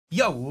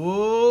Yo,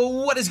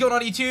 what is going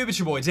on YouTube? It's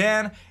your boy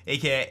Dan,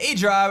 aka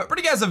aDrive,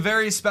 bringing you guys a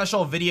very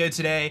special video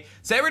today.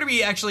 Today we're going to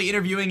be actually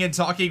interviewing and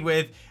talking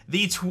with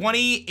the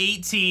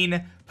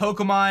 2018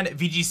 Pokemon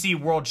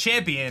VGC World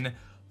Champion,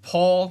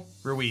 Paul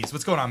Ruiz.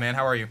 What's going on, man?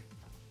 How are you?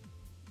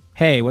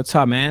 Hey, what's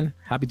up, man?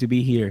 Happy to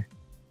be here.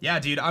 Yeah,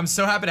 dude, I'm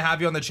so happy to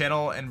have you on the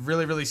channel and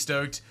really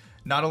stoked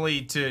not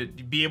only to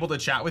be able to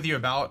chat with you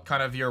about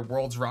kind of your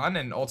Worlds run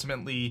and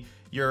ultimately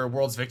your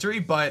Worlds victory,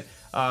 but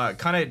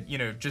kind of, you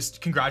know, just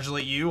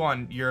congratulate you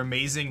on your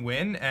amazing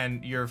win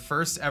and your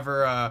first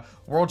ever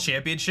World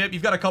Championship.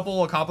 You've got a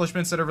couple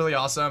accomplishments that are really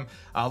awesome.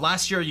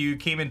 Last year you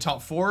came in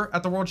top 4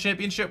 at the World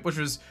Championship, which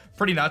was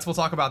pretty nuts. We'll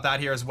talk about that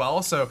here as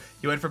well. So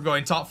you went from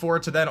going top 4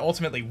 to then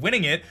ultimately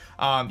winning it.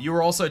 You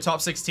were also top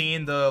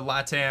 16 the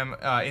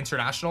Latam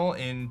International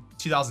in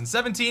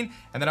 2017,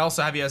 and then I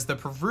also have you as the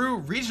Peru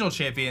Regional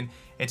Champion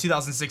in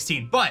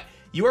 2016. But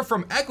you are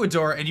from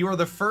Ecuador and you are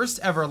the first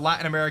ever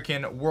Latin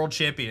American World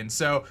Champion.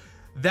 So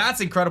that's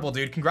incredible,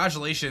 dude.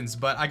 Congratulations.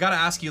 But I gotta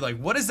ask you, like,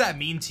 what does that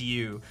mean to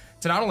you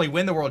to not only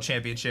win the World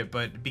Championship,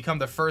 but become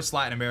the first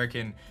Latin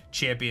American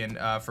champion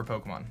for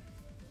Pokemon?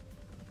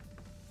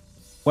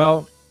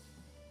 Well,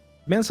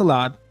 it means a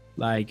lot.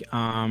 Like,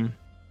 I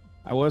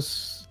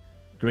was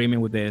dreaming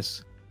with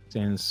this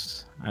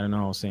since, I don't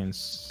know,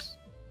 since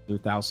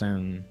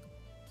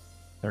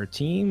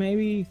 2013,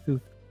 maybe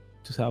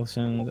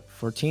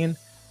 2014.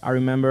 I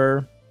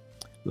remember,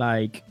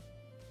 like,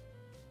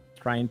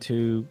 trying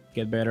to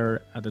get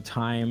better at the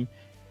time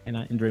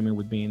and dreaming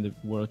with being the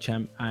world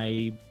champ.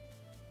 It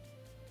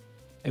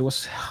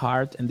was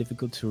hard and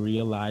difficult to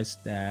realize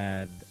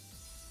that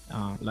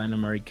Latin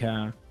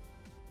America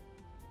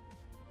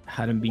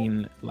hadn't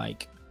been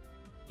like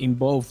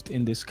involved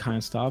in this kind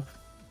of stuff.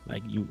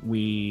 Like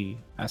we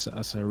as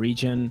a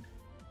region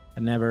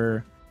had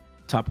never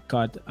top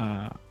cut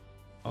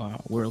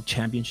world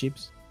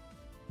championships,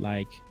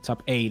 like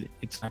top 8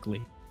 exactly.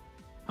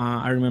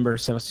 I remember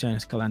Sebastian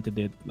Escalante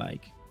did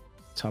like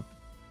top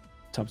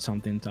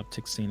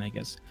 16, I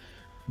guess.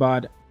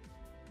 But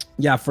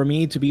yeah, for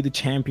me to be the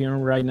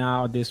champion right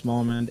now at this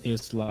moment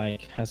is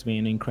like has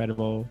been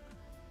incredible,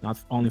 not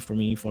only for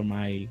me, for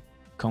my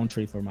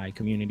country, for my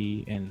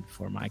community, and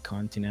for my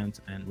continent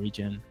and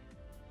region.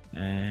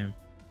 And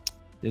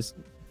this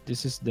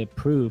is the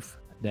proof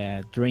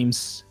that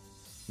dreams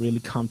really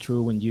come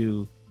true when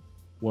you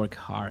work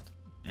hard,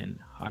 and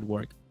hard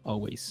work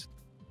always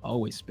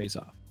pays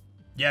off.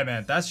 Yeah,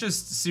 man, that's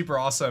just super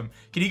awesome.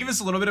 Can you give us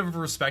a little bit of a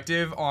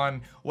perspective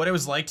on what it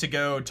was like to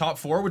go top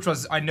 4, which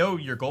was, I know,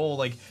 your goal?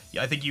 Like,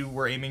 I think you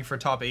were aiming for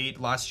top 8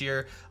 last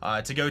year,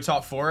 to go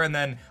top 4, and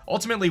then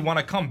ultimately want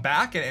to come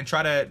back and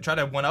try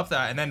to one up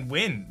that and then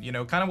win. You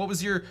know, kind of what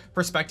was your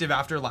perspective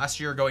after last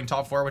year going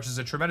top 4, which is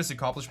a tremendous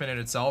accomplishment in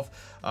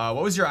itself?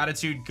 What was your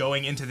attitude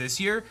going into this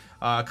year?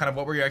 Kind of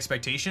what were your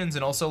expectations,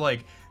 and also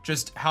like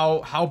just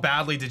how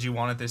badly did you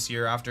want it this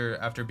year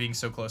after being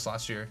so close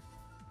last year?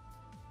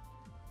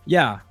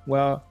 Yeah,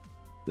 well,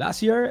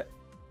 last year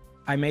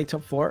I made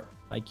top 4,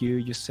 like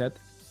you just said,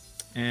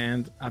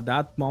 and at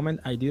that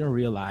moment I didn't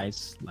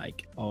realize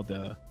like all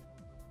the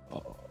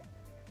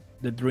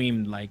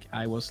dream. Like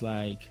I was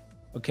like,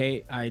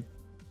 okay,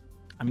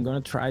 I'm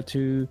gonna try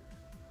to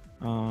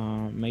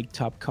make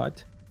top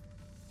cut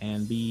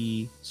and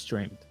be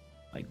streamed.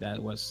 Like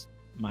that was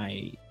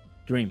my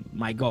dream,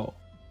 my goal.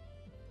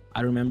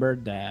 I remember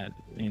that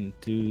in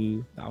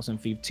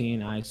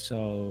 2015 I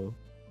saw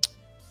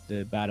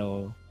the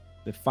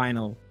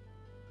final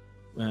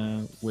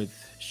with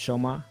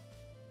Shoma,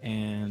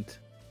 and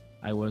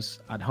I was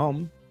at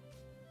home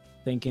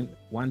thinking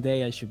one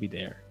day I should be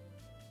there,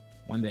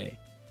 one day.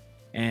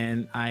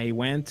 And I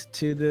went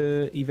to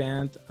the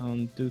event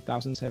on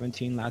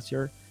 2017 last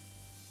year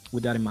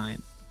with that in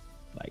mind.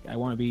 Like I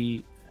want to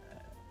be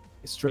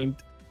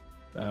streamed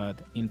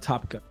in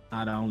Top Cut,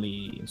 not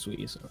only in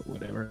Swiss or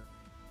whatever.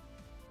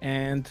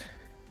 And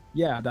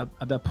yeah,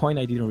 at that point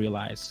I didn't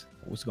realize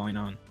what was going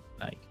on.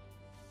 Like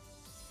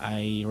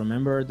I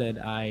remember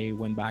that I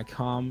went back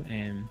home,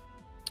 and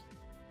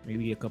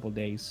maybe a couple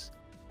days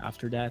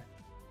after that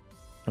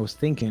I was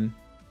thinking,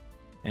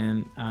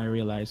 and I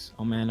realized,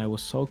 oh man, I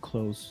was so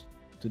close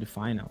to the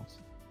finals.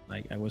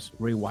 Like I was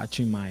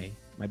rewatching my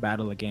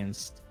battle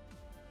against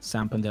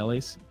Sam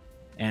Pandelis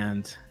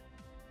and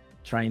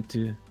trying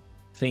to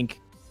think,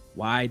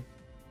 why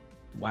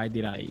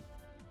did I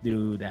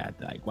do that?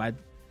 Like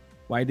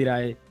why did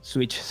I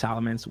switch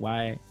Salamence?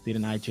 Why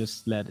didn't I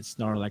just let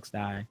Snorlax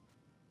die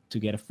to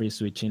get a free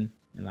switching?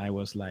 And I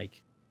was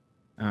like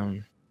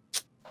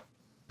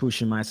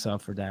pushing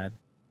myself for that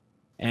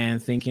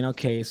and thinking,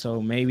 okay,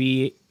 so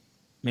maybe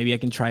I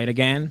can try it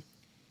again.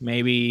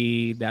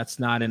 Maybe that's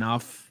not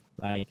enough.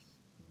 Like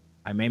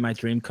I made my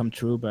dream come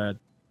true, but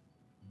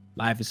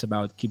life is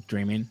about keep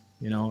dreaming,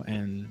 you know.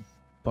 And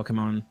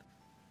Pokemon,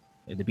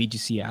 the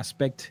VGC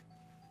aspect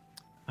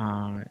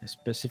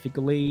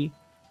specifically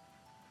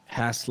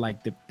has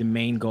like the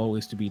main goal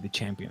is to be the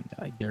champion.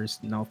 Like there's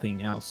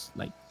nothing else.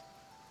 Like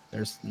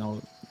there's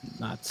not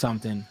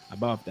something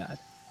above that.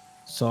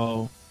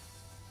 So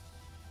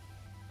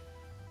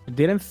I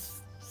didn't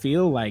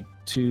feel like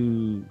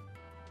too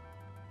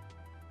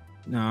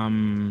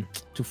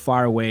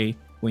far away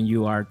when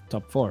you are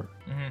top 4.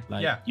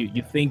 Like Yeah.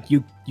 you think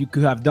you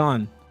could have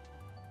done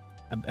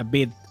a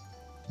bit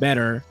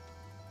better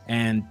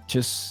and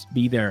just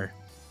be there.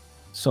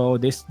 So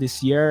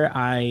this year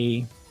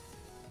I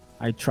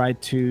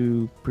tried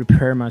to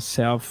prepare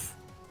myself,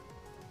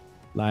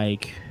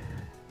 like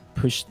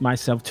pushed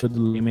myself to the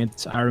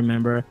limits. I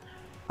remember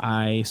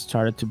I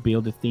started to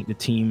build the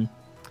team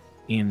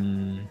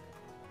in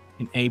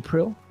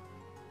April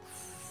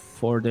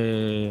for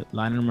the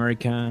Latin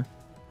America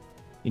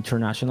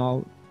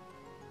International,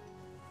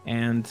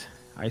 and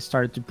I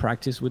started to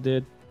practice with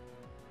it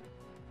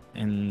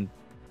and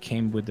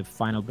came with the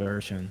final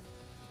version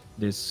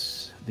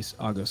this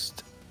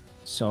August.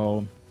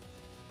 So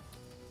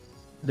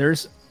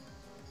there's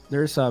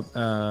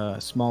a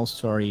small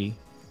story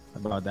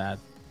about that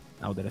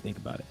now that I think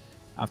about it.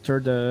 After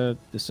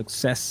the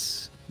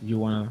success, you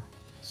wanna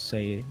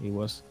say it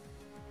was,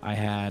 I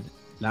had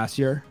last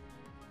year,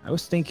 I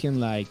was thinking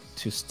like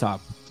to stop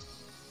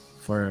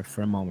for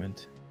a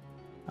moment.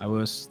 I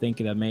was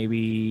thinking that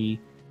maybe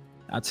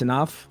that's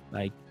enough.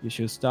 Like you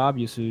should stop.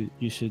 You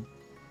should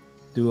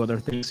do other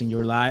things in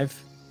your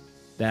life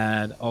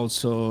that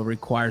also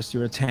requires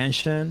your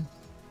attention,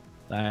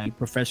 like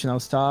professional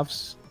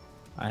stuffs.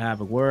 I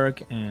have a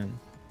work and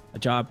a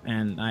job,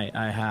 and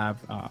I have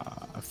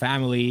a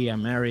family.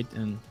 I'm married,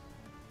 and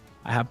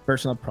I have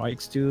personal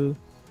projects too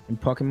in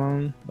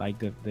Pokemon, like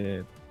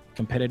the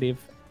competitive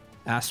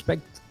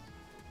aspect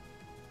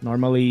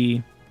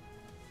normally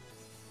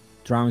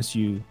drowns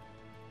you,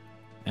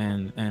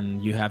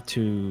 and you have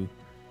to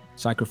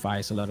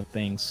sacrifice a lot of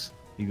things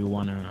if you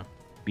want to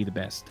be the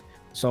best.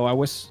 So I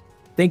was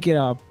thinking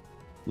of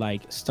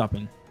like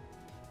stopping,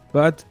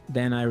 but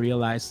then I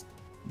realized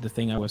the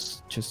thing I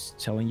was just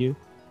telling you,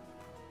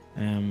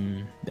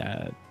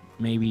 that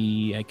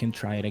maybe I can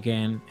try it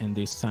again, and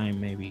this time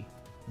maybe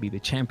be the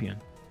champion.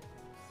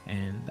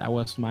 And that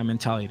was my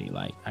mentality.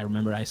 Like I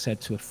remember I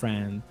said to a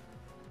friend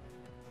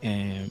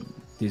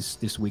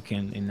this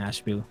weekend in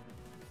Nashville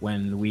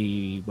when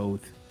we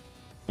both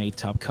made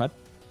top cut,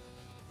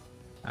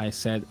 I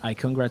said I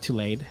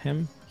congratulate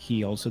him.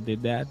 He also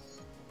did that,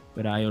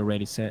 but I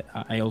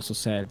also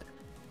said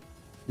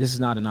this is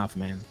not enough,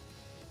 man.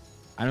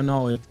 I don't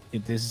know if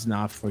this is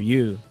not for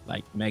you.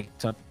 Like make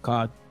top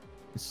cut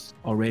is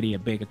already a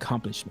big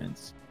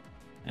accomplishment,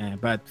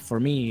 but for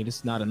me it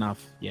is not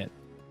enough yet.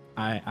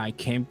 I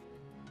came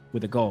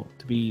with a goal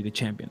to be the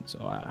champion, so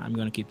I'm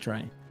gonna keep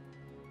trying.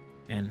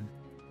 And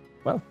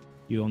well,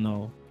 you all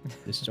know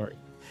the story.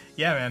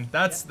 Yeah, man,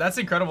 that's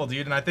incredible,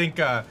 dude. And I think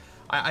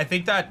I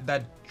think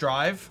that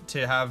drive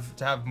to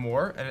have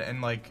more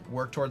and like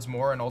work towards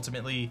more and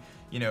ultimately,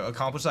 you know,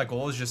 accomplish that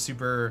goal is just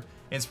super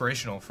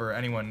inspirational for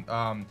anyone.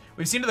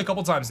 We've seen it a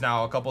couple times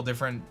now, a couple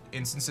different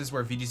instances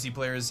where VGC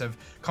players have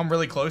come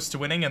really close to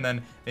winning and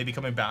then maybe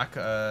coming back,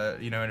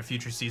 you know, in a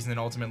future season and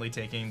ultimately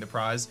taking the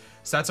prize.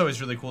 So that's always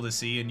really cool to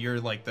see. And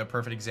you're like the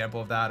perfect example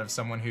of that, of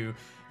someone who,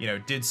 you know,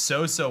 did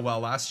so well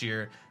last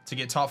year to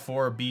get top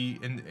 4, be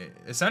in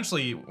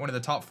essentially one of the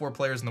top 4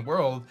 players in the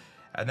world,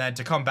 and then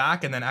to come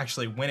back and then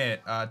actually win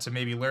it, to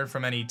maybe learn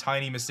from any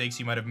tiny mistakes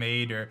you might have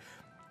made, or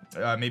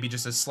maybe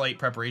just a slight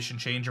preparation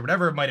change or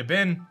whatever it might have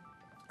been,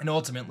 and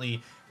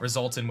ultimately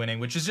result in winning,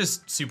 which is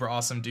just super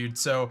awesome, dude.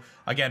 So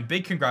again,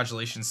 big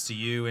congratulations to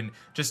you. And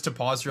just to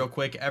pause real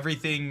quick,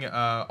 everything,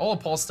 all of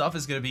Paul's stuff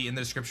is going to be in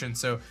the description,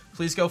 so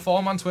please go follow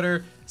him on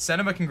Twitter,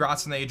 send him a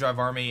congrats from the aDrive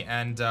army,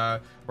 and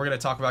we're going to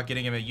talk about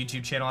getting him a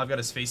YouTube channel. I've got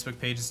his Facebook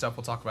page and stuff.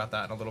 We'll talk about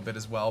that in a little bit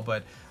as well,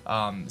 but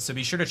so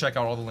be sure to check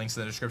out all the links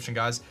in the description,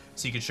 guys,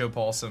 so you can show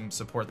Paul some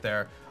support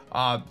there.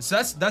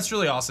 So that's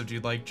really awesome,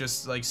 dude. Like,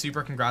 just like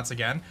super congrats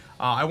again.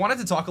 I wanted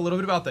to talk a little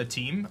bit about the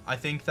team. I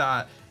think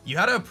that you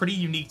had a pretty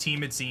unique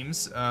team, it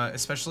seems,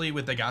 especially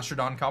with the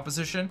Gastrodon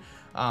composition.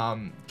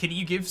 Can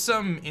you give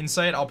some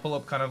insight? I'll pull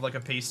up kind of like a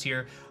paste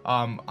here.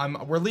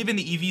 We're leaving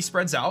the Eevee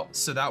spreads out,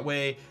 so that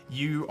way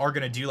you are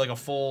gonna do like a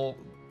full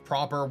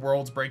proper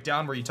worlds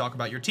breakdown where you talk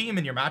about your team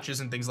and your matches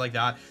and things like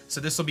that.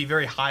 So this will be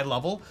very high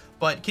level,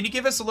 but can you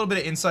give us a little bit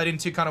of insight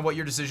into kind of what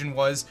your decision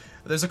was?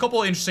 There's a couple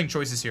of interesting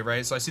choices here,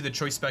 right? So I see the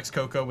Choice Specs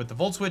Coco with the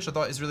Volt Switch, I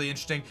thought is really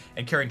interesting,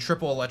 and carrying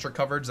triple electric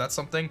coverage. That's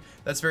something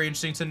that's very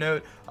interesting to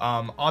note.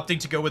 Opting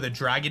to go with a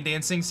Dragon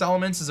Dancing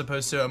Salamence as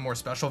opposed to a more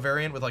special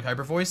variant with like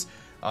Hyper Voice.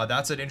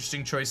 That's an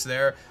interesting choice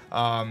there.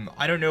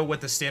 I don't know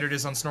what the standard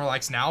is on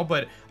Snorlax now,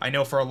 but I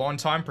know for a long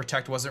time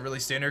Protect wasn't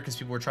really standard because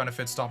people were trying to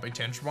fit Stomping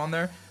Tantrum on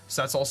there.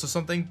 So that's also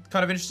something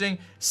kind of interesting.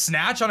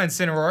 Snatch on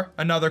Incineroar,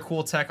 another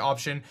cool tech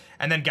option.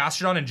 And then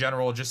Gastrodon in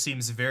general just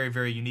seems very,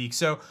 very unique.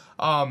 So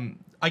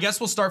I guess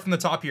we'll start from the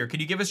top here.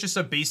 Could you give us just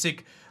a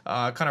basic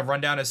kind of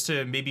rundown as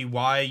to maybe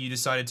why you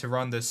decided to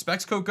run the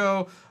Specs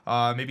Coco?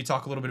 Maybe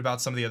talk a little bit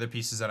about some of the other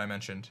pieces that I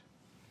mentioned.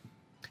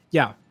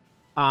 Yeah.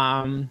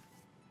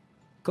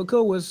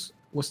 Coco was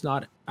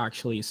not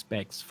actually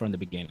Specs from the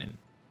beginning.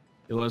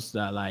 It was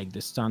like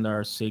the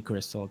standard Sea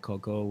Crystal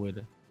Coco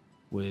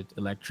with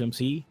Electrum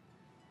C.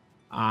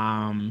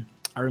 I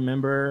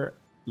remember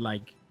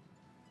like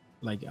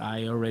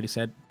I already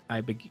said,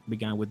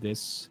 began with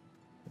this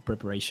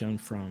preparation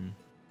from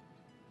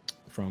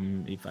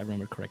if I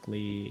remember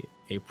correctly,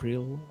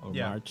 April or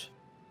March.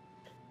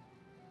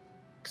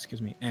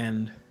 Excuse me.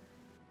 And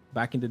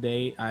back in the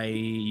day, I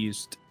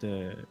used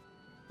the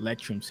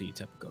Electrum C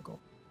Tapu Koko,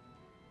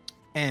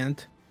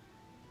 and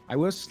I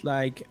was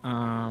like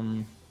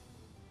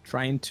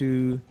trying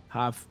to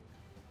have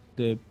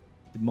the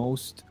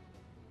most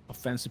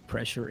offensive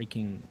pressure it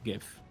can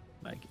give.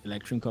 Like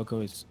Electrum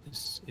Koko is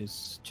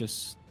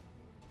just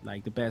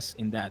like the best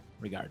in that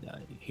regard.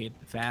 It hit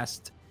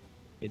fast,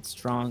 it's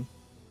strong,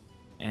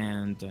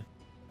 and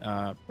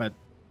but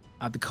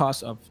at the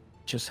cost of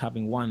just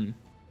having one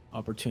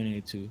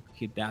opportunity to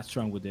hit that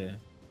strong with the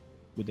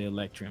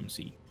Electrum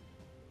C.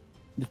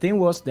 The thing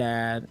was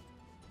that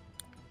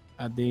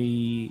at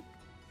the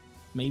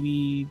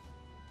maybe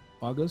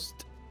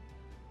August,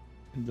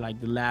 like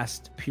the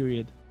last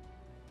period,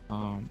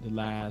 the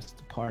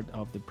last part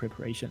of the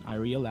preparation, I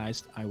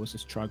realized I was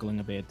struggling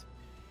a bit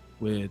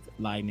with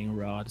Lightning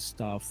Rod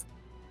stuff,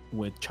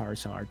 with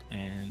Charizard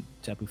and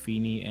Tapu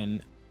Fini,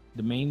 and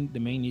the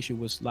main issue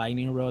was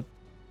Lightning Rod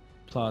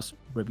plus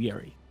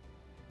Breviary.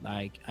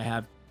 Like I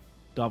have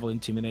double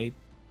Intimidate,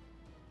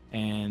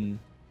 and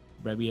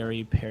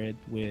Breviary paired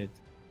with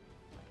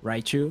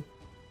Raichu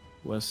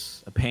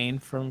was a pain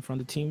for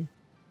the team.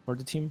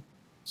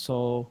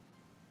 So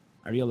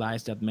I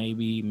realized that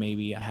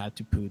maybe I had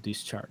to put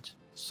Discharge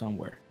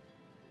somewhere.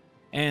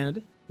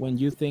 And when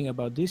you think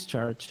about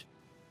Discharge,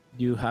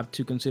 you have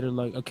to consider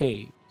like,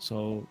 okay,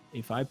 so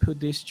if I put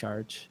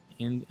Discharge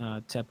in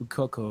Tapu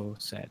Koko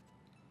set,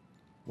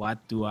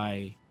 what do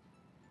I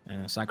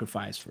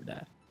sacrifice for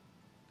that?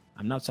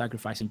 I'm not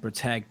sacrificing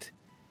Protect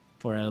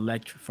for an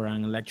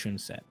Electrum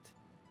set.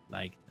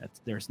 Like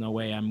there's no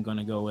way I'm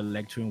gonna go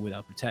Electrum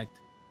without Protect,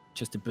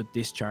 just to put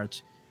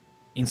Discharge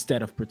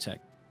instead of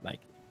Protect.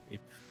 Like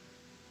if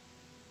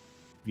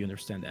you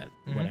understand that,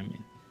 what I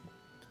mean.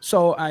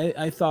 So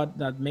I thought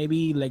that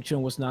maybe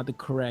Electrum was not the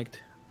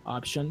correct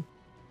option.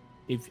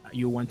 If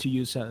you want to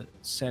use a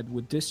set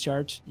with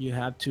Discharge, you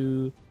have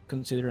to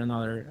consider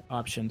another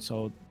option.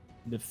 So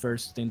the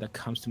first thing that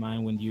comes to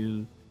mind when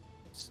you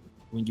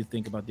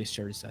think about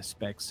Discharge is a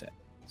spec set.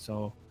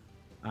 So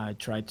I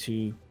tried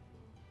to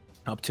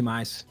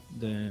optimize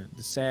the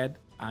set.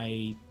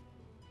 I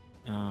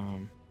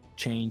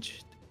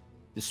changed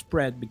the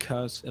spread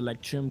because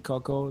Electrum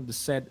Koko, the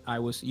set I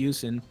was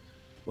using,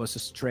 was a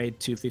straight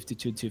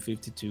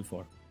 252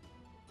 for.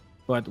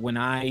 But when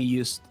I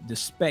used the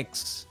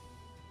specs,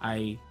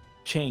 I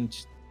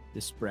changed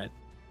the spread.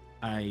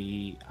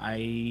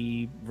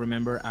 I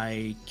remember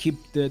I keep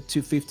the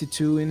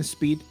 252 in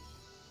speed.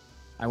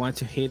 I want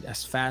to hit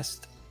as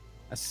fast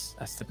as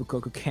Tapu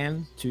Koko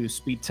can to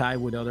speed tie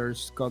with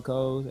others,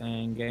 Koko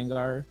and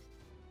Gengar.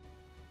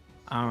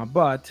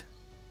 But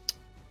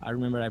I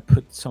remember I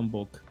put some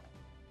bulk.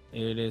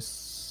 It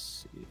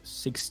is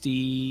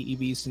 60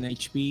 EVs in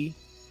HP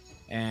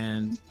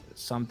and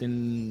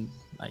something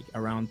like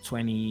around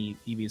 20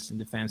 EVs in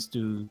defense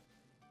to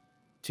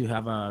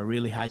have a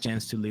really high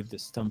chance to leave the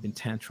Stomping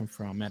Tantrum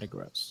from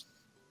Metagross.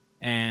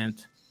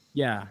 And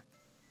yeah,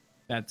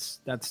 that's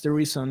the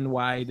reason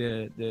why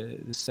the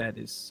set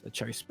is a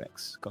Cherry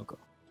Specs Koko.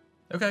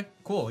 Okay,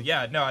 cool.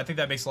 Yeah, no, I think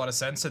that makes a lot of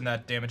sense, and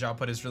that damage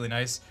output is really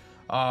nice.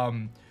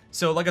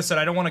 So like I said,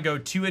 I don't want to go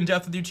too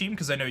in-depth with your team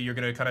because I know you're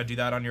going to kind of do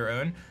that on your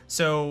own.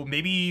 So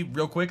maybe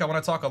real quick, I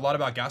want to talk a lot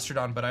about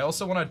Gastrodon, but I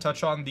also want to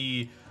touch on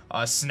the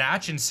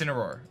Snatch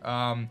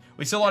Incineroar.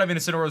 We see a lot of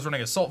Incineroars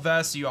running Assault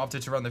Vest. You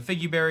opted to run the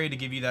Figgy Berry to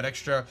give you that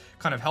extra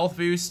kind of health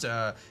boost. You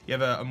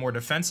have a more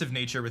defensive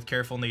nature with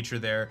Careful Nature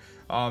there.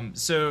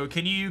 So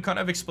can you kind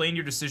of explain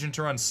your decision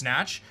to run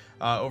Snatch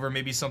over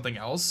maybe something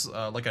else,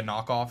 like a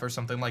knockoff or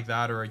something like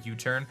that, or a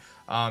U-turn?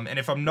 And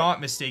if I'm not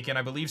mistaken,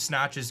 I believe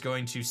Snatch is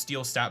going to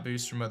steal stat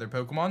boosts from other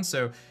Pokemon.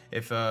 So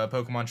if a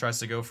Pokemon tries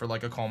to go for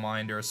like a Calm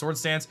Mind or a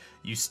Swords Dance,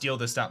 you steal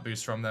the stat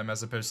boost from them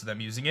as opposed to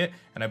them using it.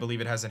 And I believe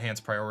it has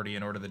enhanced priority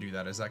in order to do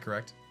that. Is that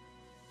correct?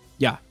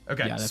 Yeah.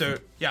 Okay.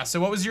 Yeah, so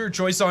what was your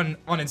choice on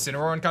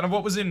Incineroar, and kind of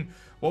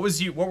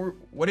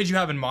what did you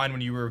have in mind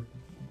when you were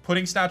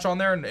putting Snatch on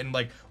there, and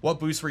like what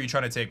boosts were you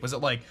trying to take? Was it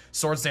like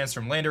Swords Dance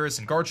from Landorus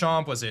and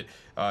Garchomp? Was it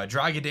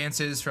Dragon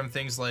Dances from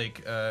things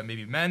like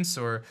maybe Mence,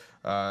 or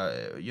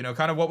you know,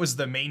 kind of what was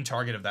the main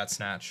target of that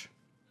Snatch?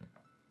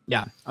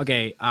 Yeah.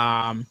 Okay.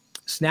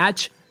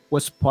 Snatch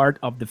was part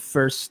of the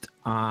first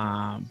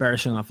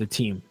version of the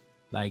team.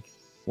 Like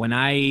when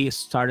I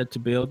started to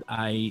build,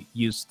 I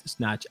used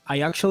Snatch.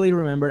 I actually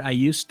remember I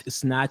used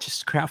Snatch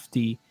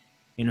Scrafty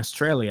in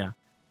Australia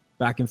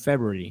back in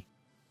February.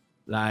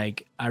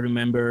 Like I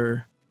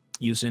remember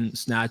using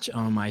Snatch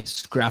on my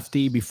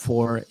Scrafty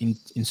before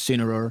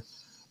Incineroar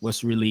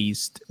was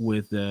released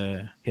with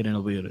the hidden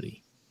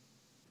ability.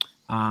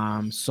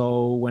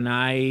 So when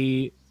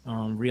I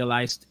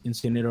realized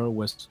Incineroar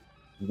was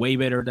way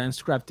better than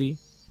Scrafty,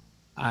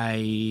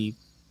 I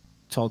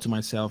told to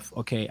myself,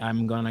 okay,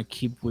 I'm gonna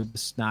keep with the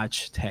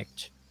Snatch tech.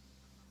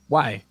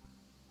 Why?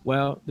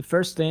 Well, the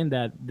first thing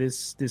that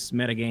this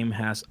metagame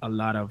has a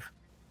lot of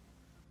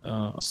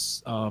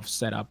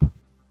setup,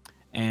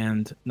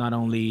 and not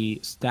only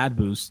stat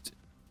boost,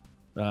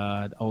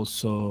 but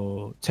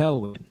also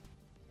tailwind.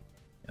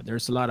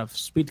 There's a lot of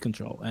speed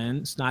control,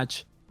 and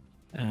Snatch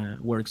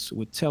works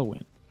with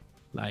tailwind.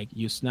 Like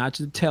you snatch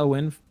the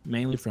tailwind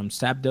mainly from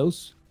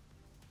Zapdos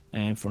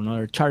and from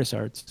other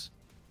Charizards,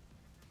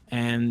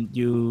 and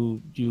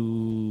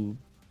you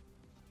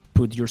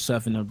put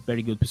yourself in a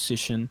very good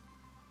position,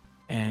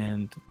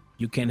 and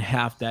you can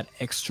have that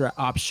extra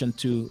option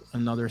to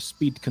another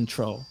speed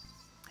control.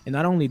 And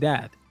not only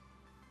that,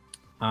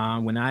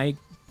 when I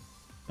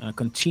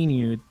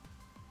continued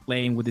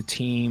playing with the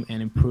team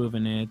and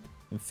improving it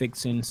and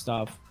fixing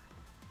stuff,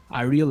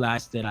 I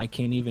realized that I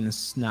can even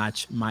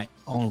snatch my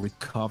own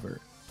recover.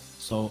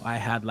 So I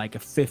had like a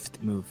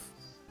fifth move.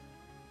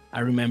 I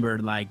remember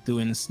like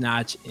doing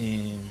snatch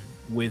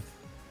with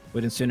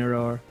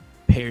Incineroar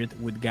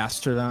paired with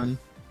Gastrodon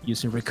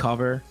using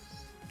recover,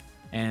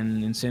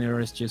 and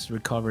Incineroar is just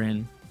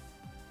recovering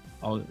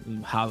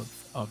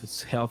half of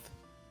its health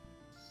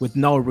with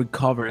no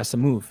recover as a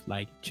move,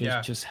 like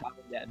just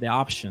having the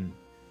option.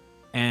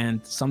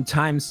 And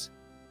sometimes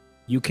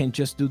you can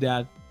just do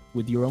that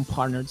with your own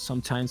partner.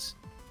 Sometimes,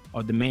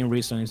 or the main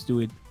reason is do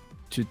it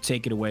to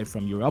take it away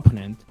from your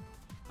opponent.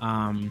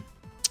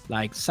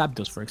 Like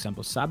Zapdos, for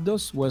example.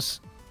 Zapdos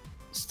was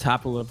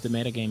staple of the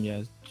metagame,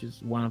 yeah,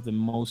 just one of the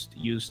most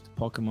used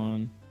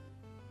Pokemon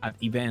at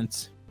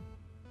events,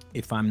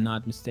 if I'm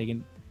not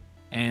mistaken.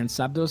 And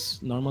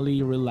Zapdos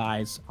normally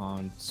relies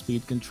on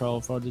speed control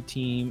for the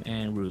team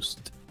and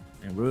Roost.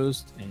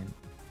 And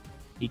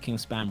he can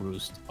spam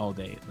Roost all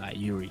day like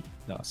Yuri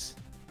does.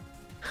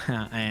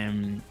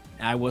 And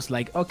I was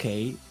like,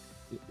 okay,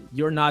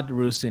 you're not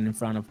roosting in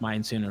front of my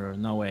Incineroar,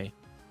 no way.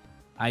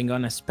 I'm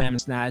gonna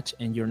spam Snatch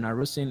and you're not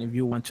roosting. If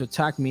you want to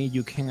attack me,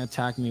 you can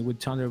attack me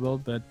with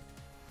Thunderbolt, but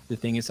the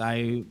thing is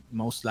I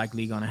most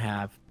likely gonna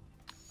have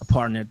a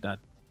partner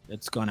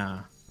that's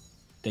gonna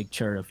take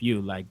care of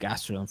you, like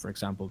Gastrodon, for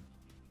example.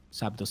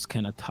 Zapdos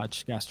cannot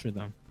touch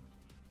Gastrodon.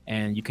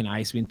 And you can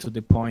Ice Beam to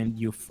the point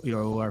you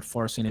are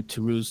forcing it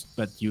to roost,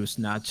 but you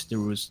snatch the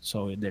roost,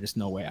 so there is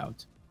no way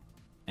out.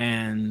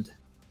 And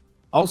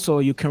also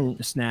you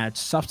can snatch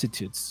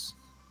substitutes,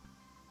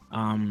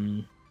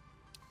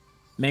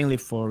 mainly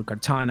for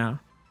Kartana,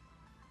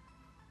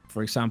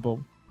 for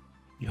example.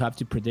 You have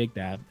to predict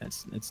that.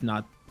 It's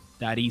not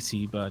that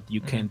easy, but you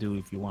can do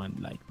if you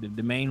want. Like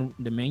the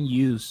main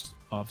use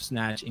of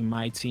snatch in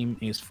my team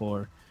is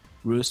for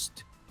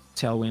roost,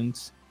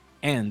 tailwinds,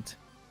 and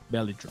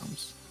belly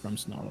drums from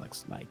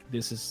Snorlax. Like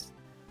this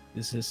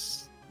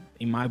is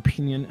in my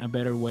opinion a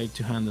better way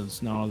to handle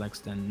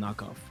Snorlax than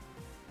knockoff.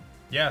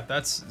 Yeah,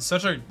 that's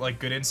such a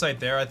good insight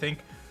there. I think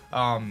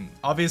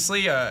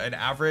obviously an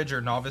average or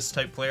novice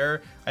type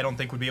player I don't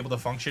think would be able to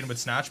function with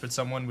Snatch, but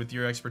someone with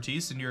your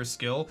expertise and your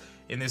skill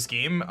in this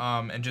game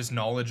and just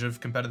knowledge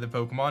of competitive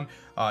Pokemon,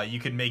 you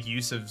could make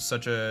use of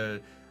such a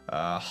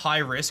high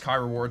risk, high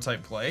reward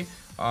type play.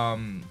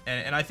 And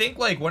I think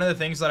one of the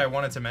things that I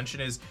wanted to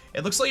mention is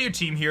it looks like your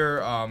team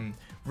here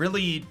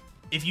really,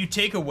 if you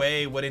take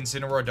away what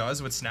Incineroar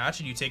does with Snatch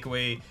and you take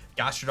away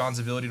Gastrodon's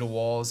ability to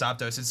wall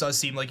Zapdos, it does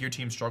seem like your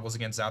team struggles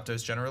against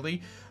Zapdos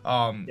generally.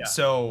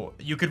 So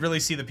you could really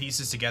see the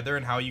pieces together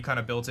and how you kind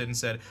of built it and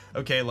said,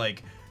 okay,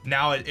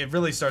 now it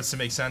really starts to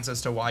make sense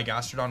as to why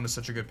Gastrodon was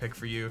such a good pick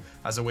for you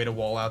as a way to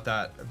wall out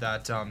that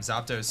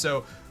Zapdos.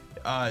 So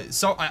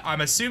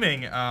I'm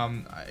assuming,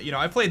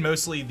 I played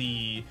mostly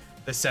the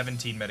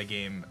 17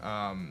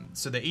 metagame.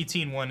 So the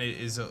 18 one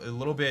is a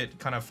little bit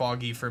kind of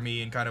foggy for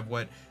me and kind of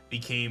what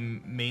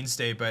became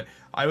mainstay, but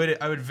I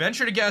would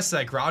venture to guess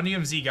that Ground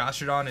EMZ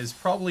Gastrodon is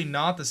probably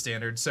not the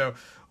standard. So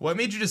what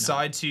made you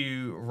decide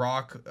to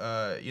rock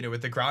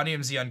with the Ground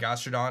EMZ on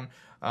Gastrodon,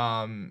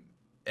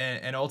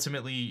 and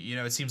ultimately,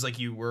 it seems like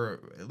you were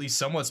at least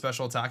somewhat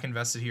special attack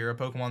invested here, a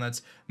Pokemon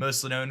that's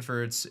mostly known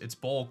for its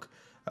bulk.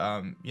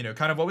 Kind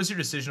of what was your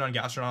decision on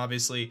Gastrodon?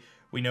 Obviously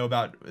we know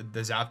about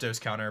the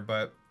Zapdos counter,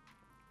 but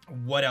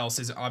what else?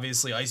 Is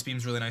obviously Ice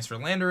Beam's really nice for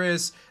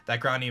Landorus,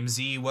 that Ground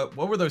EMZ. What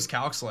were those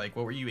calcs like?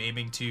 What were you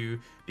aiming to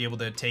be able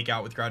to take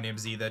out with Ground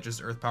EMZ that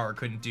just Earth Power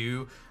couldn't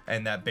do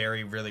and that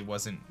Berry really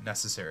wasn't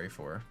necessary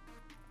for?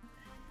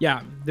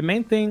 Yeah, the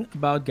main thing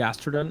about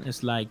Gastrodon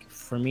is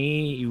for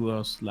me it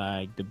was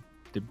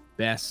the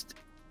best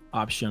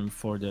option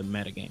for the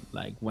metagame.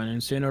 Like when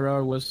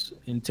Incineroar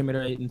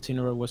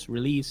was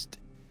released,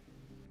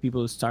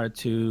 people started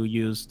to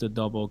use the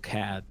double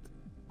cat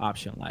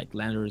option, like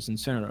Landorus and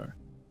Incineroar.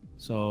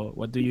 So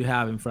what do you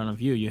have in front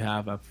of you? You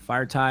have a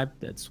fire type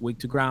that's weak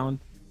to ground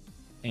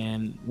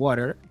and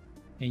water,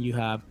 and you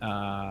have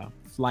a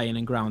flying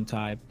and ground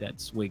type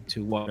that's weak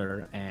to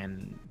water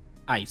and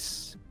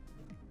ice.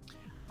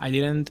 I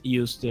didn't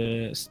use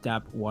the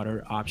stab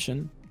water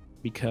option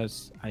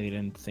because I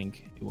didn't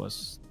think it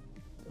was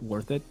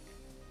worth it,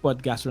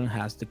 but Gastrodon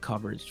has the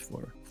coverage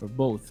for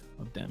both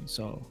of them.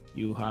 So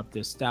you have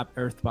the stab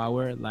earth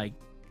power,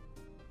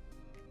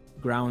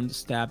 ground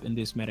stab in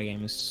this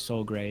metagame is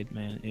so great,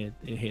 man.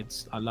 It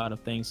hits a lot of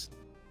things.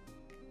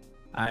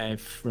 I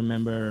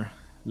remember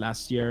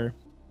last year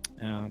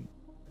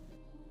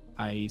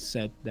I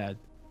said that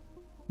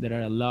there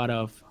are a lot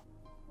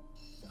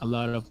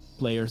of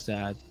players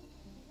that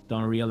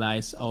don't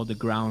realize all the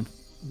ground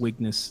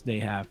weakness they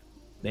had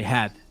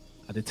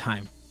at the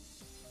time.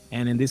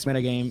 And in this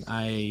metagame,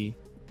 I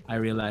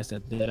realized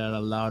that there are a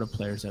lot of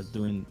players that are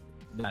doing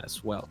that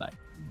as well. Like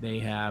they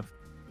have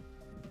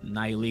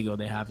Nihilego,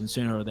 they have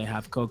Incineroar, they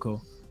have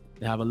Coco,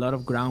 they have a lot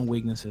of ground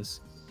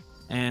weaknesses,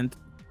 and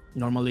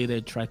normally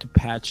they try to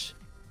patch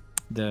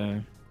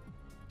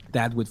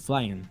that with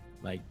flying,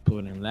 like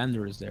putting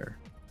landers there,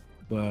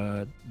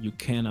 but you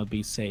cannot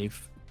be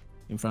safe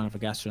in front of a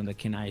Gastrodon that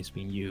can ice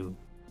beam you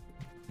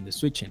in the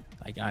switching,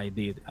 like I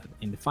did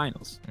in the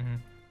finals.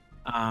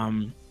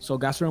 So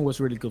Gastrodon was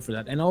really good for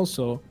that, and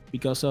also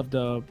because of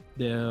the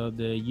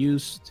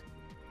use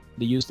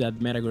that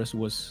Metagross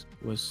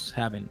was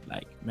having.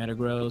 Like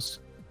Metagross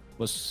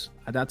was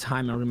at that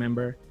time, I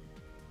remember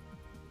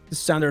the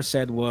standard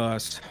set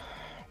was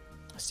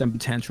Stamp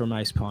Tantrum,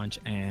 Ice Punch,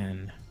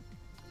 and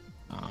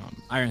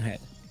Iron Head.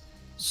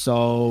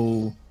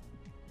 So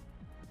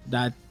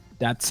that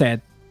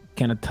set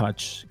cannot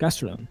touch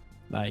Gastrodon,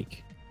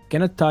 like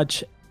cannot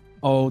touch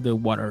all the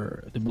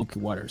bulky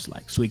waters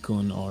like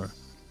Suicune or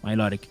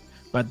Milotic,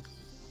 but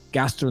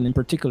Gastrodon in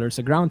particular is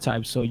a ground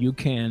type, so you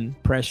can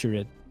pressure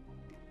it,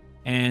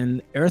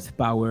 and Earth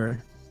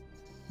Power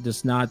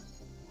does not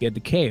get the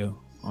KO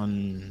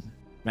on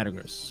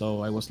Metagross.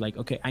 So I was like,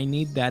 okay, I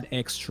need that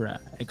extra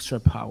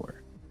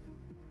power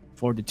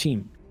for the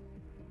team,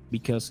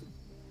 because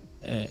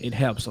it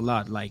helps a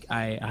lot. Like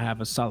I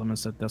have a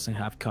Salamence that doesn't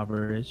have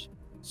coverage,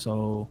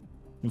 so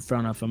in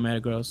front of a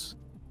Metagross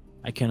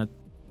I cannot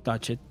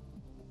touch it.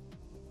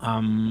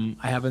 I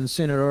have an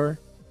Incineroar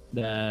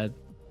that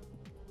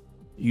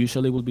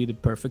usually will be the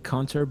perfect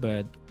counter,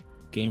 but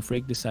Game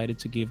Freak decided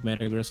to give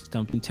Metagross a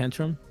Stomping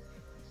Tantrum,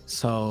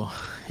 so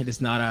it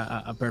is not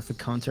a perfect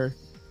counter.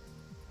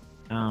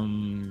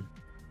 And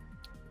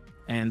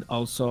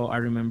also I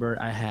remember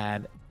I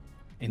had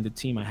in the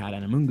team I had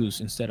an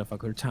Amoonguss instead of a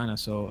Cortana,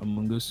 so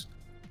Amoonguss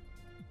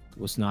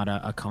was not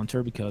a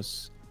counter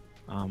because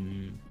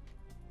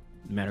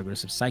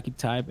Metagross is Psychic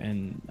type,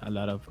 and a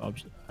lot of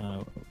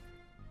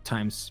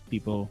times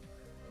people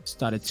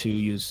started to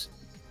use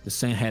the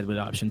same head with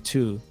option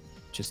 2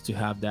 just to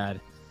have that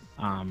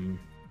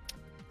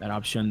that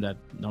option that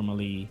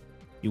normally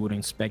you wouldn't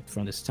expect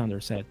from the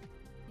standard set.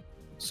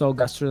 So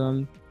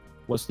Gastrodon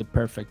was the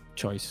perfect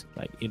choice.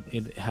 Like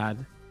it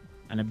had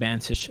an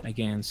advantage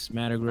against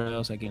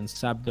Metagross,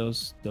 against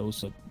Zapdos,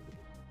 those of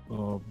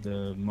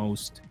the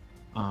most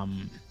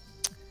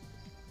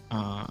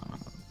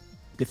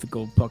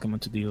difficult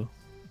Pokemon to deal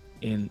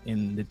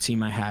in the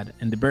team I had,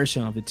 and the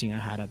version of the team I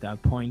had at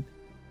that point.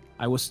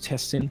 I was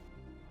testing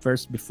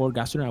first, before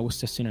Gastrodon, I was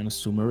testing on a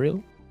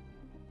Sumaril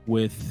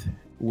with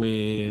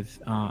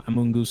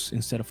Amoonguss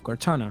instead of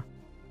Cortana.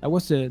 That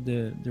was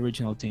the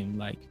original team.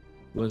 Like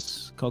it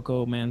was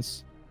Coco,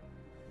 Mance,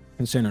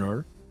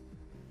 Incineroar,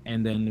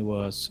 and then it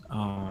was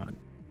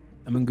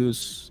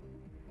Amoonguss,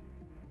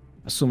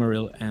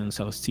 Sumaril, and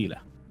Celesteela.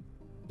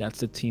 That's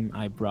the team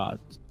I brought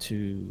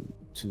to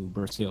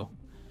Brazil.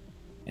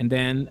 And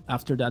then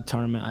after that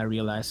tournament, I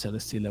realized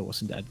Celesteela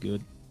wasn't that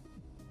good.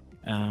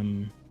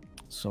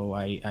 So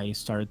I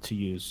started to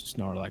use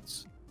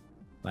Snorlax,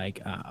 like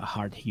a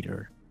hard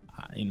hitter.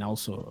 And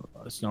also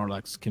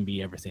Snorlax can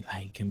be everything.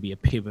 Like it can be a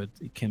pivot,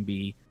 it can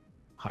be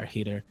hard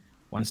hitter.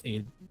 Once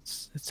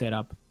it's set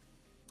up,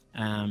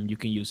 you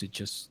can use it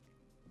just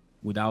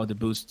without the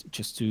boost,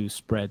 just to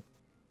spread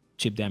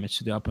chip damage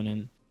to the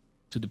opponent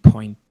to the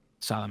point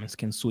Salamence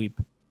can sweep.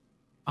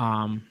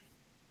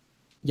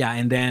 Yeah,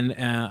 and then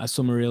a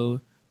Sumaril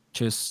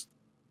just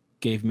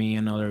gave me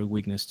another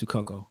weakness to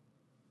Coco.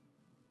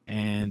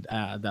 And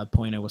at that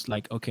point I was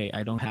like, okay,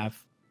 I don't have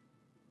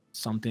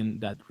something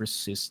that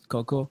resists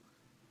Coco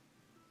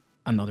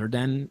another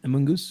than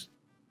Amoonguss,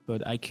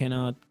 but I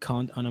cannot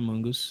count on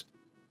Amoonguss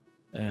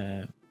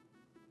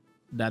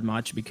that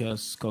much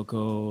because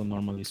Coco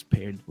normally is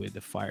paired with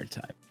the fire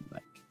type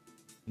like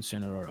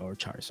Incineroar or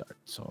Charizard,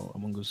 so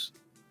Amoonguss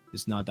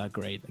is not that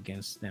great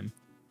against them.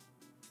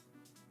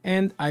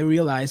 And I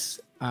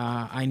realized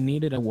I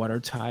needed a water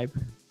type,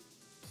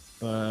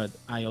 but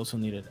I also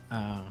needed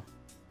a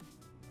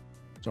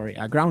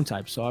ground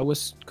type. So I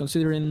was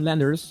considering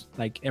Landers,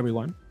 like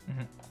everyone.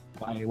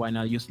 Why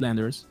not use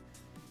Landers?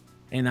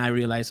 And I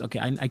realized, okay,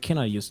 I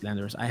cannot use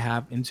Landers. I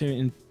have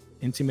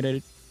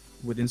Intimidated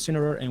with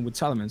Incineroar and with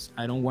Salamence.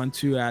 I don't want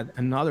to add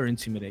another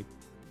Intimidate.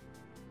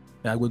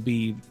 That would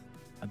be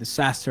a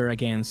disaster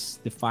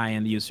against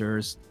Defiant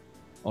users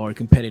or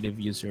competitive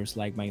users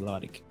like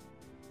Milotic.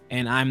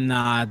 And I'm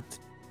not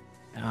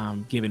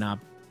giving up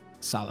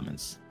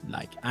Salamence.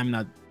 Like, I'm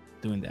not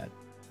doing that.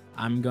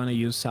 I'm gonna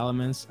use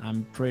Salamence.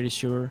 I'm pretty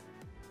sure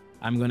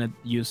I'm gonna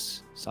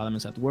use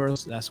Salamence at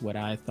Worlds. That's what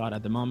I thought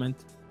at the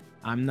moment.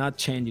 I'm not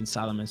changing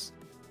Salamence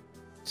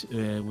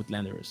with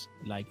Landers.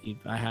 Like, if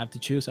I have to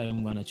choose,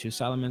 I'm gonna choose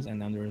Salamence,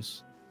 and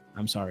Landers,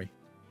 I'm sorry.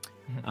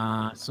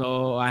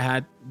 So I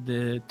had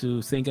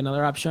to think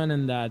another option,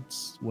 and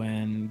that's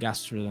when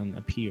Gastrodon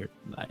appeared.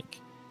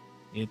 Like,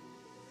 it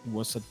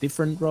was a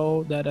different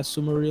role that a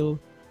Sumaril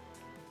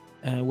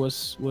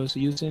was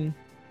using,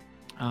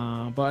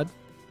 but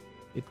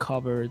it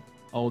covered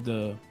all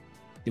the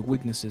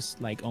weaknesses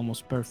like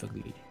almost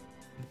perfectly.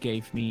 It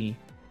gave me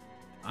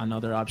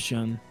another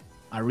option,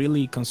 a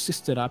really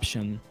consistent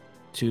option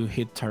to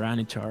hit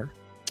Tyranitar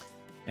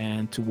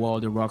and to wall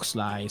the rock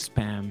slide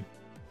spam,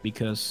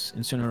 because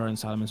Incineroar and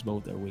Salamence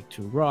both are weak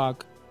to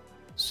rock.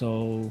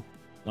 So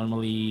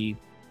normally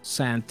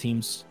sand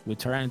teams with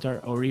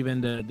Tyranitar, or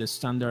even the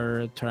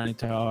standard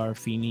Tyranitar,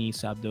 Fini,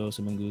 Zapdos,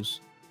 Amoonguss,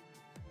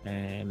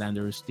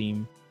 Landorus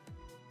team.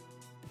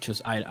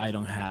 Just I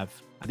didn't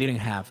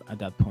have at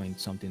that point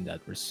something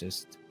that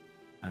resists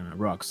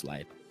rock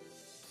slide.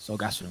 So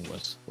Gastrodon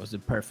was the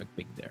perfect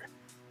pick there.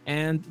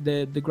 And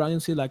the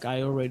ground C, like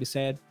I already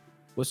said,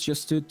 was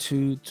just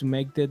to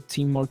make the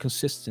team more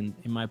consistent,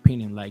 in my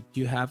opinion. Like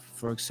you have,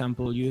 for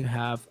example, you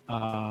have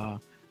a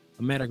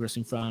Metagross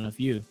in front of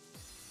you.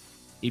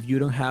 If you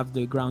don't have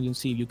the grounding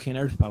seed, you can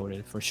earth power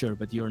it for sure,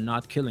 but you're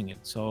not killing it.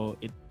 So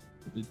it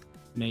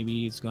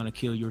maybe it's gonna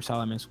kill your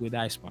Salamence with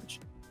Ice Punch,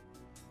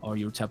 or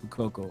your Tapu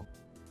Koko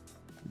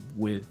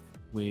with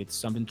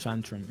something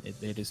Tantrum.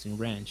 It is in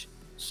range.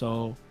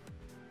 So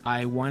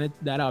I wanted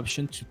that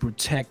option to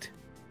protect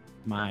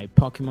my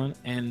Pokemon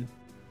and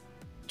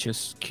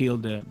just kill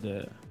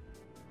the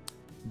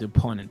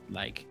opponent.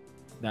 Like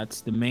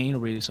that's the main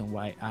reason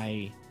why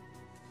I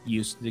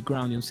used the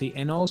grounding seed.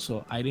 And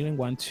also I didn't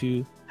want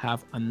to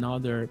have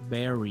another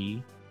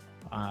berry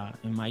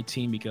in my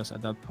team, because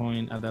at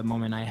that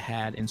moment I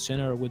had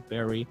Incineroar with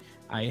berry,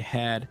 I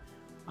had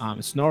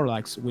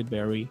Snorlax with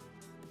berry,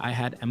 I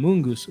had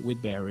Amoonguss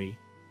with berry,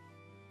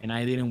 and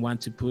I didn't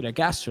want to put a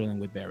Gastrodon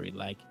with berry.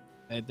 Like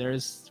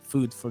there's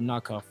food for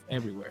knockoff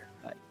everywhere.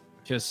 Like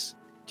just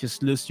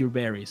lose your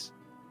berries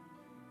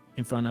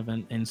in front of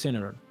an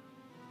Incineroar.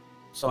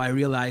 So I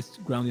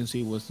realized grounding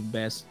seed was the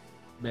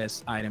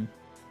best item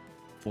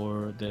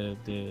for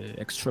the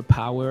extra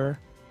power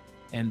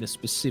and the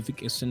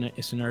specific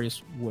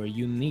scenarios where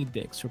you need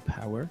the extra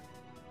power,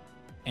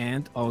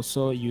 and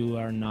also you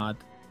are not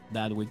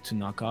that weak to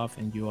knock off,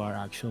 and you are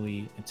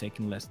actually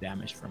taking less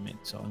damage from it.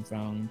 So in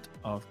front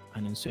of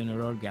an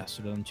Incineroar,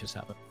 Gastrodon just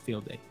have a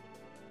field day.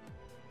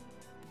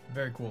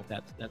 Very cool.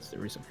 That's the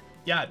reason.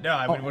 Yeah, no,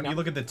 I mean, when you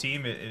look at the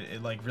team,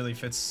 it like really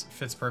fits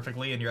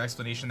perfectly, and your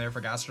explanation there for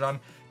Gastrodon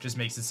just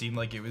makes it seem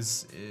like it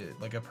was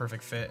like a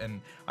perfect fit.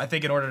 And I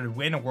think in order to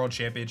win a world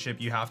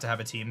championship, you have to have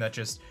a team that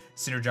just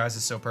synergizes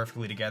so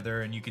perfectly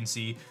together. And you can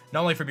see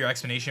not only from your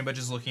explanation, but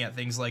just looking at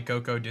things like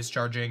Koko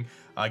discharging,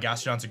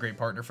 Gastrodon's a great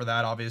partner for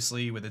that,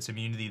 obviously, with its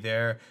immunity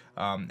there,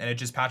 and it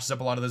just patches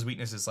up a lot of those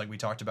weaknesses like we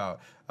talked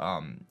about.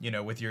 You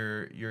know, with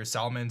your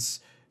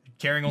Salamence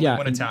carrying only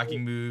one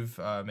attacking move,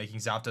 making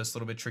Zapdos a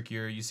little bit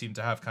trickier. You seem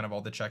to have kind of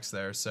all the checks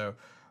there. So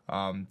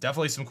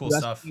definitely some cool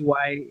stuff.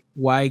 Why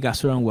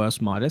Gastrodon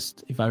was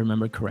modest, if I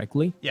remember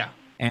correctly. Yeah.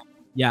 And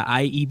yeah,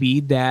 I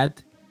EV'd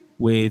that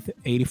with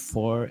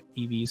 84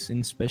 EVs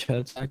in special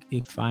attack,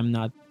 if I'm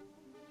not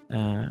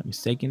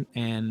mistaken.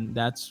 And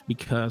that's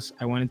because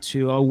I wanted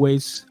to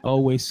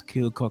always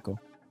kill Koko.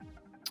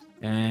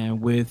 And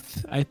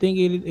with, I think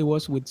it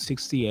was with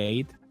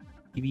 68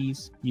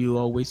 EVs, you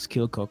always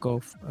kill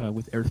Koko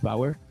with Earth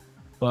Power,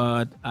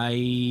 but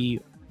I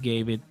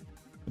gave it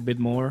a bit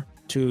more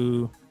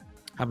to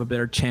have a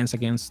better chance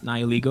against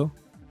Nihilego.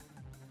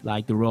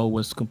 Like the roll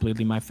was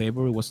completely my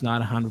favor. It was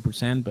not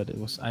 100%, but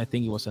I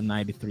think it was a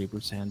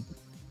 93%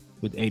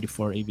 with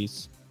 84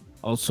 EVs.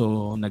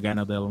 Also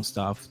Naganadel and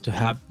stuff, to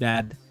have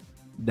to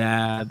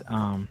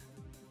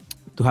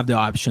have the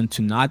option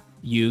to not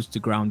use the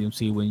grounding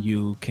seed when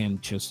you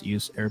can just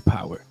use Air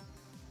Power.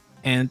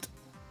 And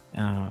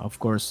of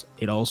course,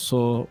 it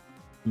also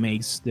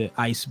makes the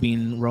Ice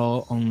Beam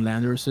roll on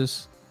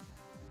Landorus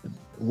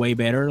way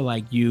better.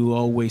 Like you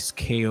always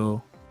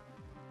KO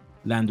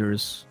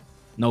Landorus,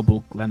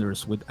 Noble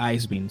Landorus with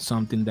Ice Beam,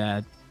 something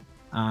that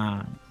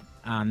a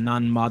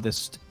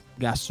non-modest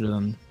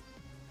Gastrodon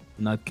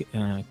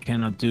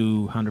cannot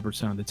do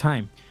 100% of the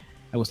time.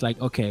 I was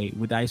like, okay,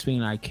 with Ice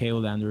Beam, I KO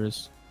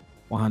Landorus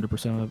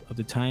 100% of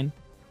the time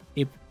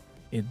if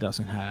it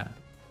doesn't have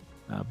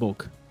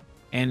bulk.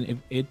 And if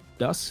it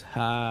does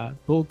have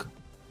bulk,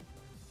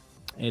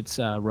 it's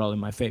roll in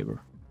my favor.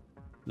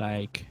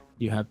 Like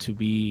you have to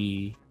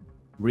be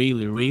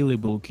really, really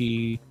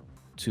bulky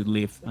to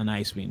lift an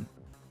Ice Beam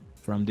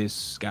from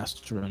this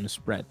Gastrodon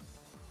spread.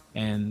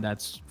 And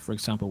that's, for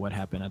example, what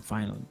happened at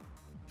finals.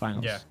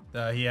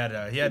 Yeah, he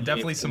had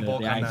definitely some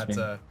bulk on that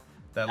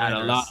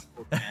Landorus. A lot.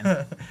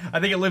 I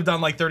think it lived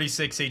on like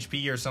 36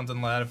 HP or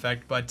something like that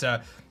effect. But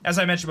as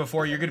I mentioned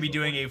before, you're going to be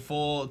doing a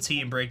full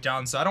team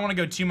breakdown, so I don't want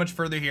to go too much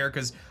further here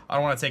because I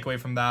don't want to take away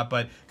from that.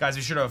 But guys,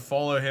 be sure to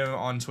follow him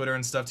on Twitter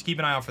and stuff to keep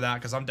an eye out for that,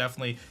 because I'm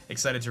definitely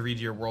excited to read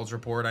your Worlds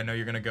report. I know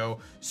you're going to go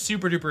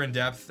super duper in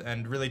depth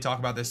and really talk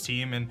about this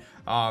team,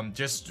 and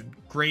just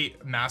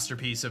great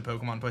masterpiece of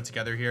Pokemon put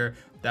together here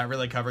that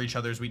really cover each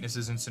other's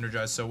weaknesses and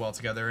synergize so well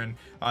together. And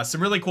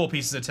some really cool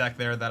pieces of tech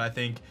there that I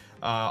think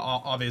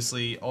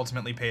obviously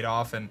ultimately paid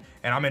off, and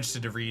I'm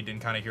interested to read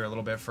and kind of hear a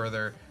little bit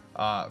further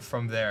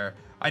from there.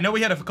 I know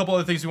we had a couple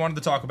other things we wanted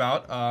to talk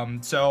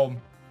about. So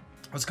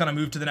let's kind of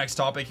move to the next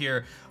topic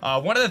here.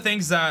 One of the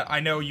things that I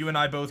know you and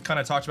I both kind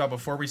of talked about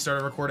before we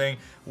started recording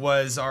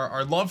was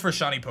our love for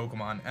shiny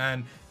Pokemon.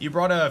 And you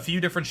brought a few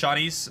different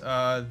shinies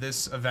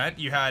this event.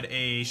 You had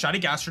a shiny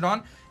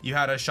Gastrodon, you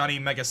had a shiny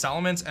Mega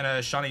Salamence, and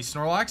a shiny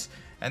Snorlax.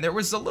 And there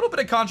was a little bit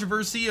of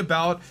controversy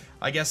about,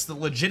 I guess, the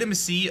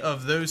legitimacy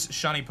of those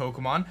shiny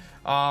Pokemon.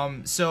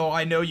 So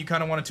I know you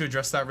kind of wanted to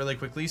address that really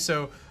quickly.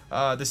 So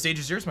the stage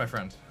is yours, my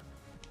friend.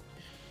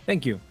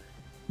 Thank you.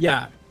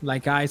 Yeah,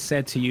 like I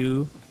said to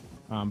you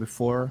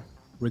before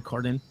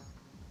recording,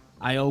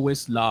 I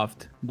always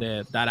loved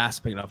that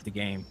aspect of the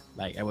game.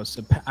 Like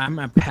I'm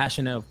a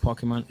passionate of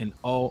Pokemon in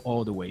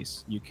all the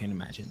ways you can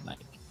imagine. Like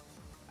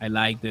I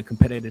like the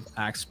competitive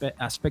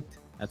aspect.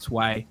 That's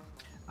why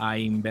I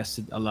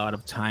invested a lot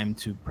of time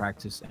to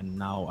practice, and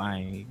now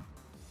I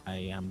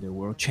am the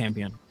world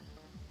champion.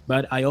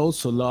 But I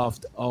also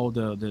loved all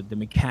the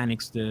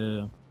mechanics,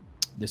 the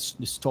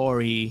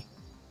story,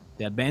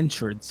 the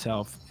adventure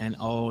itself, and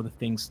all the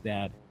things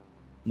that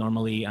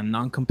normally a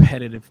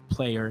non-competitive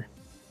player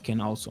can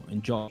also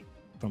enjoy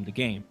from the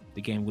game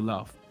we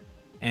love.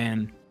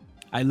 And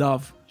I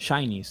love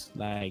shinies.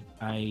 Like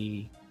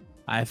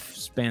I've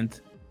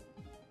spent,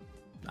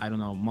 I don't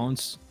know,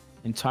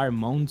 entire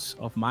months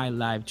of my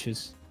life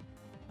just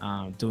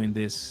doing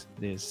this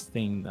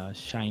thing,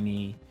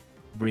 shiny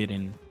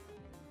breeding.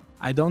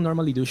 I don't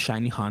normally do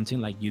shiny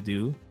hunting like you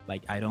do.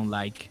 Like I don't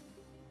like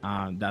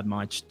that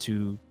much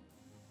to,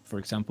 for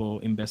example,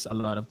 invest a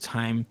lot of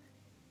time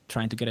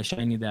trying to get a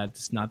shiny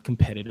that's not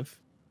competitive.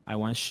 I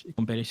want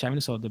competitive shiny,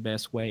 so the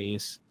best way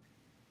is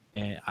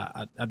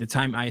at the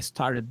time I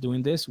started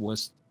doing this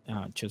was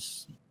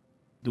just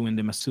doing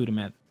the Masuda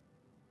method.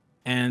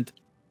 And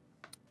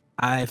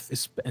I've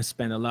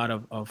spent a lot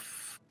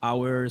of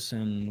hours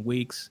and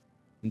weeks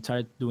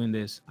entire doing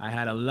this. I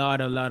had a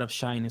lot of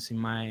shinies in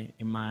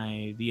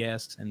my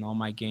DS and all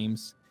my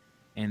games,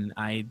 and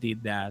I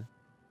did that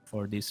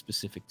for this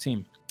specific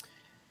team.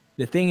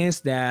 The thing is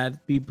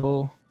that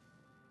people,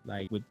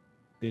 like with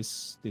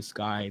this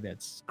guy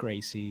that's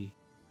crazy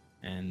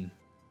and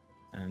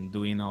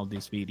doing all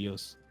these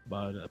videos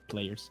about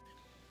players,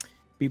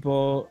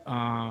 people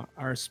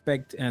are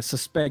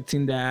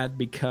suspecting that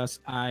because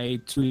I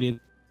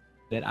tweeted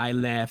that I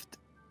left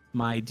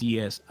my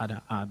DS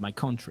at my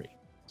country.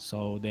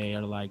 So they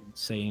are like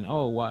saying,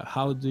 oh,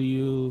 how do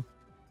you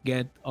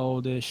get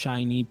all the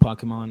shiny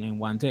Pokemon in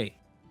one day?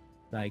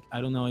 Like,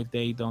 I don't know if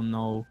they don't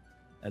know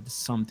that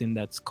something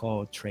that's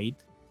called trade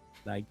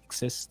like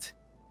exists.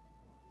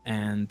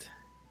 And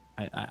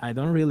I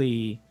don't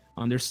really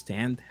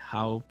understand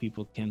how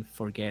people can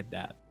forget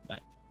that.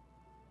 Like,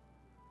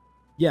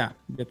 yeah,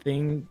 the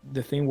thing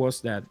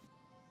was that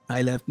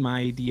I left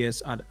my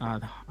DS at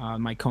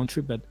my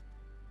country, but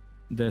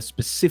the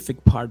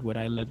specific part where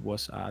I left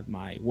was at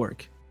my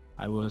work.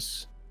 I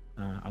was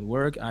at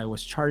work, I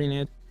was charting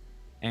it,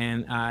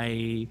 and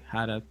I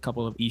had a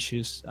couple of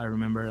issues, I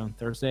remember, on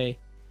Thursday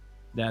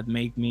that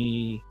made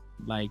me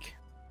like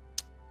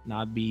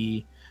not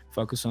be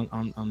focused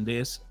on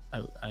this.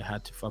 I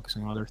had to focus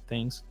on other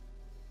things.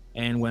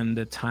 And when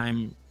the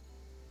time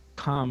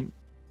come,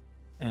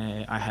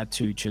 I had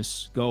to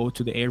just go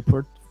to the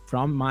airport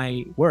from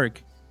my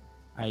work.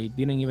 I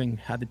didn't even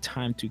have the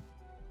time to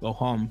go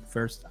home.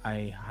 First,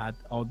 I had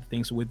all the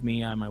things with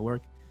me at my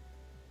work,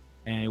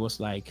 and it was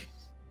like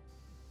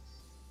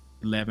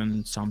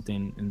 11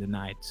 something in the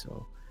night.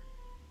 So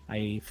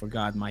I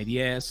forgot my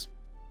DS,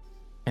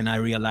 and I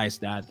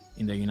realized that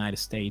in the United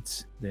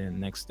States the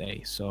next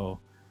day. So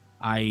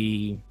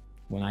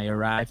when I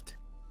arrived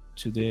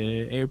to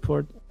the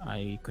airport,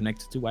 I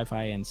connected to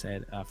Wi-Fi and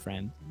said,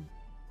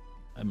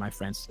 my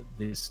friends,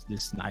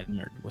 this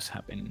nightmare was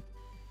happening.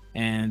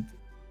 And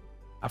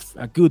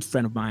a good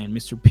friend of mine,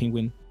 Mr.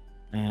 Penguin,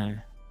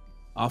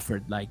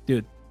 offered, like,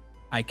 dude,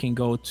 I can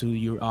go to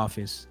your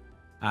office,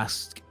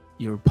 ask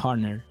your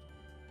partner,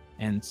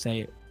 and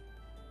say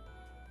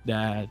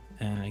that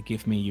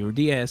give me your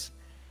DS.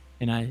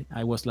 And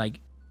I was like,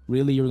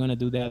 really, you're gonna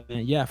do that?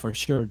 And yeah, for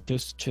sure.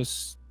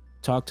 Just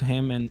talk to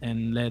him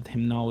and let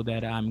him know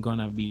that I'm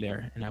gonna be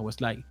there. And I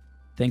was like,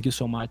 thank you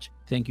so much.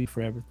 Thank you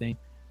for everything.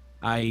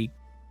 I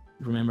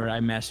remember I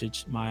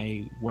messaged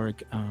my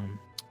work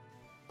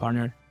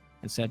partner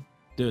and said,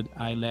 dude,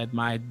 I let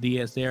my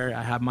DS there.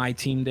 I have my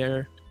team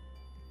there.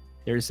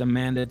 There's a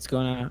man that's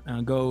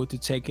gonna go to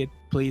take it.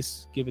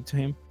 Please give it to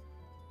him.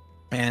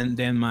 And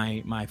then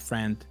my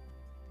friend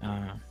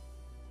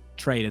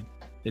traded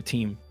the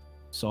team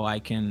so I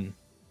can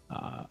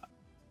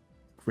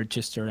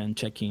register and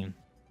check in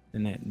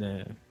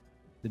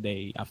the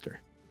day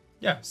after.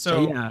 Yeah.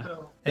 So yeah,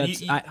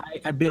 that's,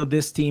 I built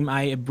this team.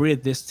 I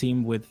bred this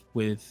team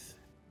with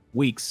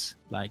weeks.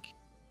 Like,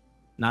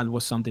 that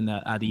was something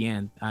that at the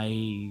end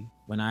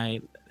when I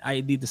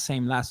did the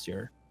same last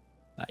year.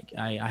 Like,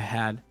 I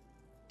had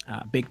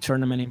a big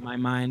tournament in my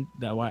mind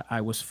that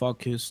I was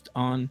focused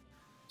on.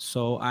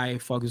 So I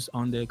focused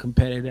on the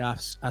competitive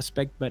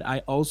aspect, but I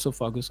also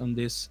focused on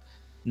this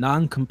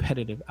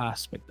non-competitive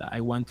aspect. That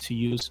I want to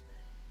use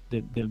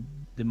the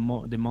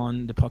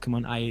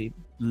Pokemon I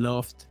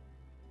loved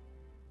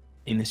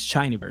in its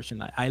shiny version.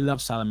 Like, I love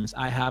Salamence.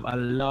 I have a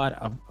lot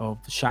of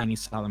shiny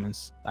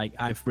Salamence. Like,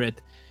 I've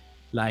read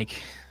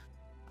like,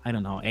 I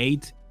don't know,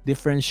 8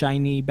 different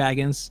shiny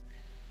baggins,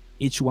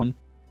 each one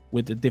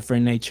with a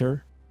different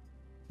nature.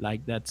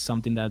 Like, that's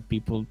something that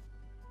people,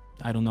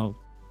 I don't know,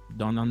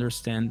 don't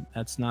understand.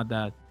 That's not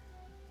that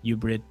you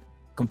breed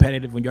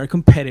competitive. When you're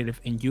competitive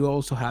and you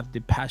also have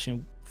the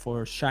passion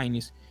for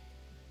shinies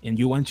and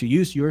you want to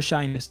use your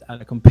shinies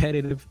at a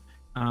competitive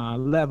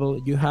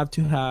level, you have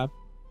to have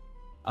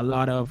a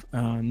lot of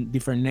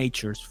different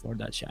natures for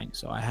that shiny.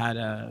 So I had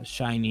a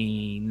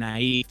shiny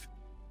naive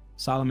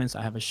Salamence,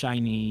 I have a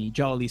shiny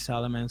Jolly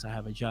Salamence, I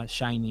have a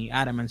shiny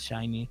Adamant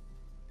shiny.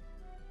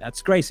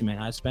 That's crazy, man.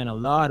 I spent a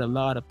lot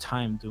of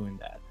time doing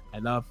that. I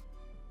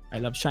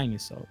love shiny,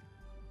 so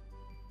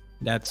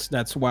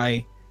that's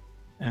why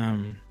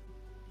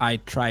I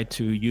try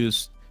to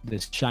use the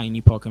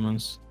shiny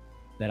Pokemons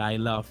that I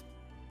love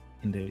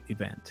in the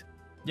event.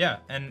 Yeah,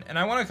 and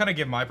I want to kind of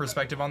give my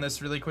perspective on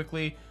this really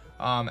quickly.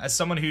 As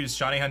someone who's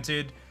shiny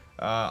hunted,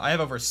 I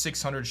have over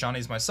 600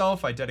 shinies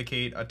myself. I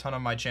dedicate a ton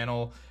of my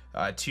channel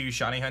to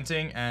shiny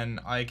hunting, and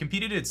I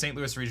competed at St.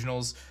 Louis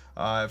Regionals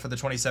for the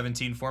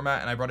 2017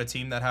 format, and I brought a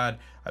team that had,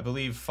 I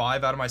believe,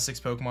 5 out of my 6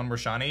 Pokemon were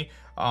shiny,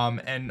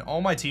 and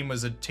all my team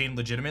was obtained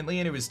legitimately,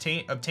 and it was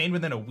obtained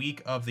within a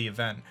week of the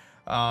event.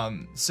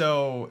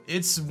 So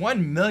it's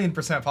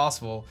 1,000,000%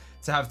 possible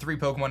to have 3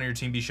 Pokemon in your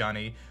team be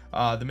shiny.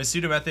 The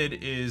Masuda method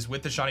is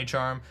with the shiny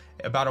charm,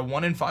 about a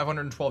 1 in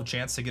 512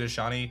 chance to get a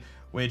shiny,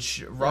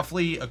 which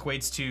roughly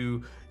equates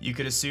to, you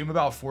could assume,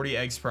 about 40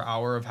 eggs per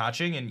hour of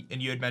hatching.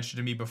 And you had mentioned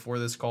to me before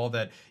this call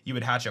that you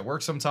would hatch at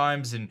work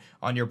sometimes and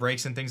on your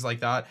breaks and things like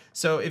that.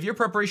 So if your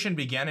preparation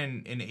began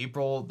in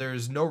April,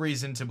 there's no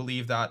reason to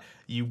believe that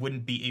you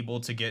wouldn't be able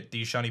to get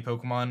these shiny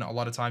Pokemon. A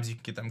lot of times you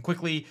can get them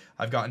quickly.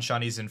 I've gotten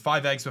shinies in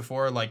 5 eggs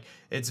before. Like,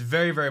 it's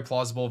very, very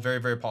plausible, very,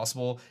 very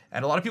possible.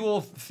 And a lot of people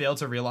fail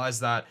to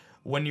realize that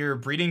when you're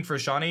breeding for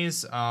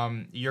shinies,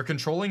 you're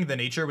controlling the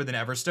nature within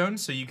Everstone,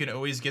 so you can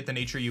always get the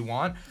nature you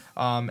want.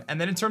 And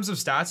then in terms of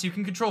stats, you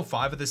can control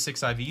 5 of the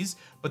 6 IVs,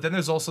 but then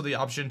there's also the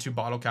option to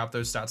bottle cap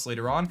those stats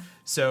later on.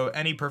 So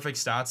any perfect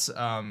stats,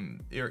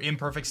 or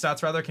imperfect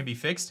stats rather, can be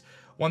fixed.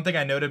 One thing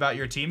I noted about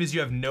your team is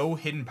you have no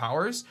hidden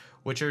powers,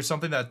 which are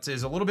something that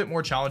is a little bit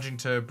more challenging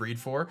to breed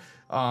for.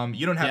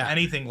 You don't have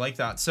anything like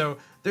that. So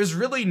there's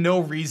really no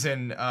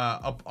reason,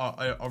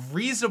 a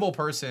reasonable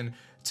person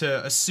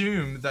to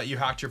assume that you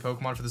hacked your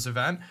Pokemon for this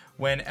event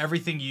when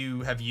everything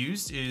you have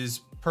used is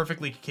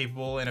perfectly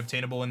capable and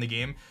obtainable in the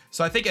game.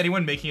 So I think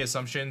anyone making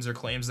assumptions or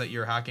claims that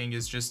you're hacking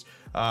is just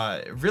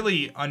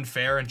really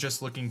unfair and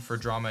just looking for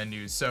drama and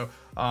news. So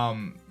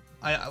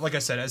like I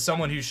said, as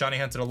someone who's shiny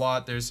hunted a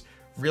lot, there's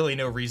really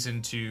no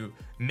reason to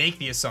make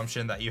the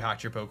assumption that you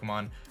hacked your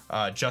Pokemon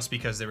just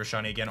because they were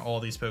shiny. Again, all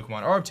these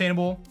Pokemon are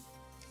obtainable.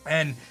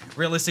 And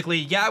realistically,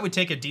 yeah, it would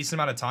take a decent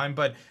amount of time,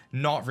 but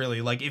not really.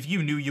 Like, if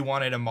you knew you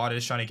wanted a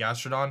modded shiny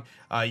Gastrodon,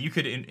 you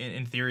could,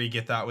 in theory,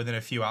 get that within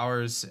a few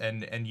hours,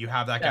 and you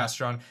have that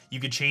Gastrodon.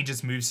 You could change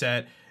its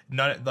moveset.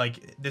 None,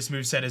 like, this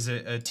moveset is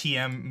a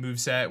TM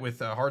moveset with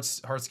heart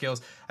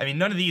scales. I mean,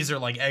 none of these are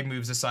like egg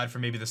moves aside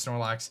from maybe the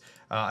Snorlax.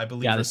 I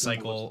believe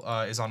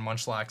Recycle is on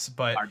Munchlax,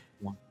 but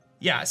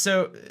yeah,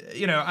 so,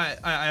 you know,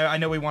 I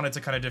know we wanted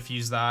to kind of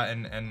diffuse that,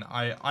 and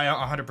I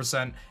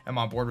 100% am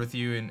on board with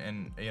you,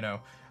 and you know,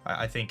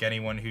 I think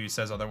anyone who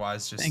says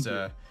otherwise just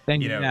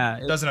you know,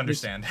 doesn't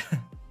understand.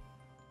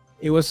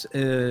 It was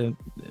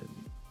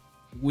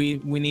we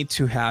need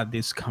to have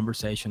this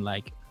conversation,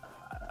 like,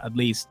 at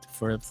least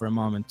for a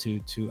moment,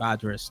 to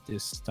address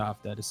this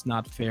stuff that is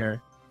not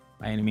fair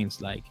by any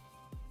means. Like,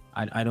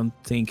 I don't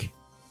think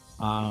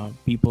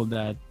people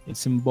that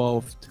it's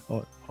involved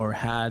or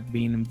had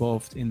been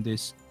involved in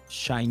this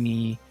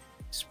shiny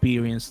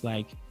experience,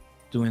 like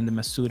doing the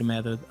Masuda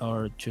method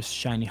or just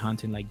shiny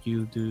hunting like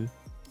you do,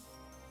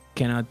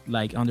 cannot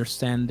like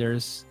understand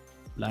there's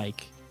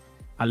like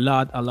a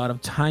lot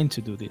of time to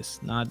do this.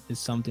 Not is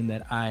something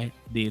that I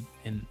did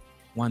in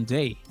one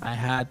day. I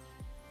had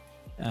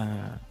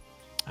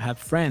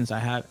friends.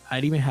 I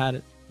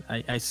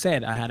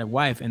said I had a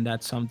wife, and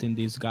that's something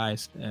these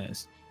guys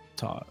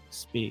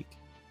speak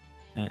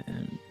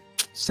and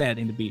said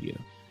in the video.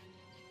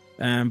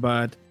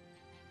 But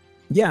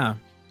yeah,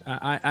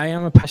 I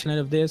am a passionate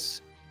of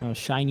this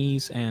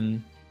shinies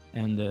and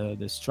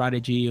the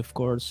strategy, of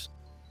course,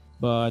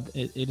 but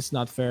it is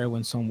not fair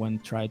when someone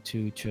tried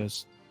to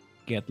just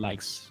get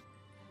likes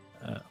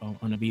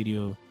on a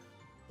video,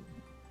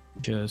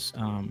 just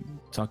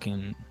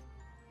talking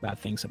bad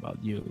things about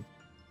you.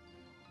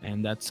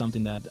 And that's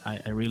something that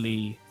I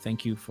really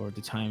thank you for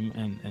the time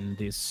and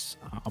this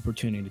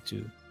opportunity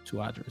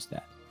to address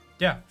that.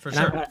 Yeah, for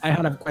sure. I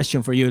had a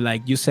question for you.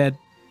 Like you said,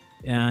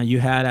 you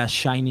had a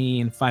shiny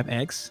in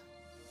 5X.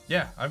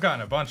 Yeah, I've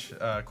gotten a bunch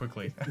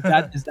quickly.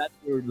 Is that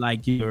your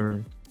like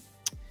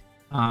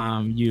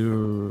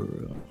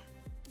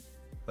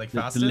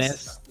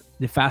fastest?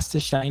 The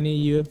fastest shiny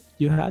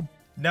you had?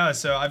 No,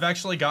 so I've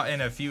actually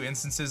gotten a few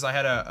instances. I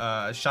had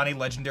a shiny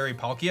legendary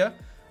Palkia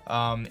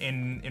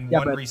in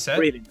one reset.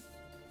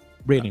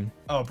 breeding.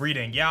 Oh,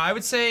 breeding. Yeah, I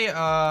would say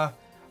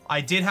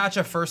I did hatch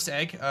a first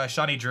egg,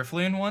 shiny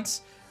Drifloon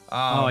once.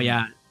 Oh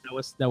yeah,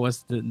 that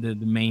was the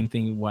main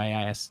thing why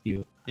I asked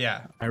you.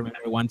 Yeah. I remember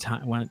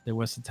there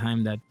was a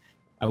time that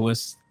I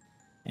was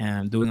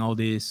doing all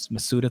these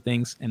Masuda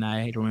things, and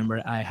I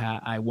remember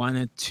I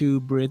wanted to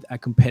breed a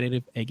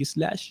competitive egg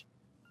slash.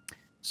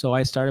 So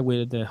I started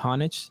with the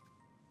Honage,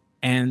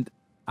 and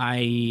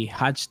I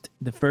hatched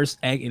the first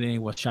egg, and then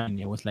it was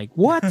shiny. I was like,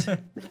 "What? The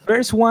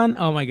first one?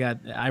 Oh my god!"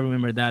 I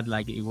remember that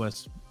like it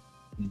was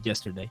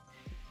yesterday.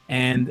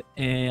 And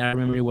I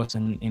remember it was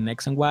in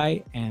X and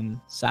Y, and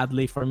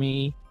sadly for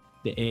me,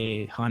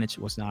 the Honage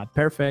was not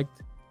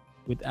perfect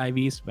with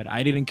IVs, but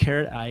I didn't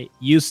care. I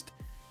used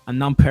a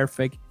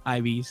non-perfect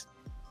IVs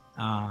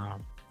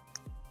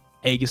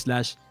egg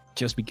slash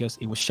just because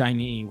it was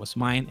shiny, it was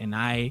mine, and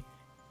I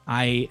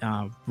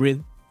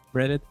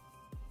bred it,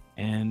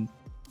 and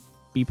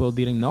people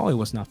didn't know it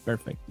was not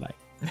perfect. Like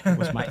it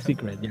was my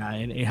secret. Yeah,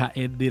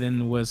 it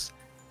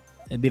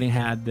didn't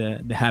have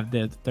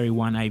the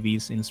 31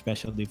 IVs in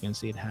special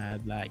defense. It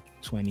had like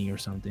 20 or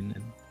something,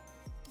 and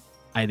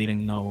I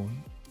didn't know.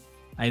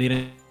 I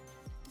didn't.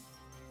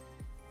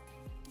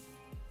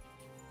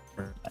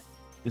 Like,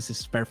 this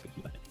is perfect.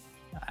 Like,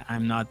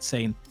 I'm not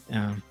saying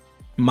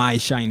my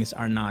shinies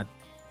are not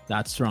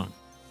that strong.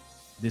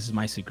 This is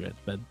my secret,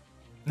 but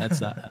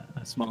that's a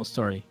small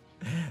story.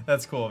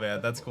 That's cool, man.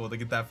 That's cool to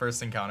get that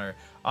first encounter.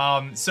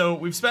 So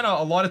we've spent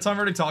a lot of time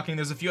already talking.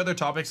 There's a few other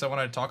topics I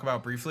want to talk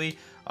about briefly.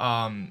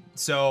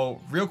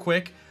 So real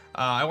quick,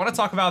 I want to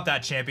talk about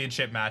that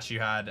championship match you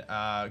had,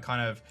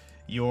 kind of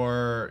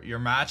your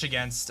match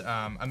against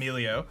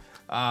Emilio,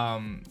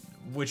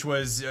 which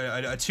was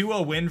a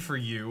 2-0 win for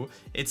you.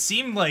 It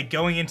seemed like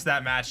going into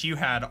that match, you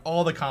had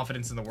all the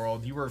confidence in the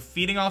world. You were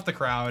feeding off the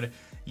crowd.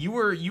 You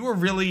were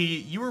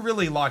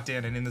really locked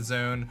in and in the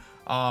zone.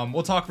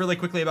 We'll talk really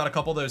quickly about a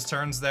couple of those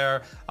turns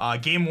there.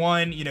 Game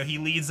 1, you know, he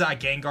leads that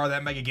Gengar,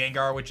 that Mega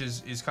Gengar, which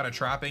is kind of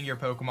trapping your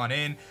Pokemon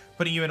in,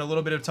 putting you in a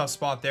little bit of a tough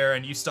spot there,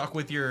 and you stuck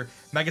with your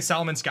Mega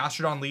Salamence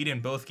Gastrodon lead in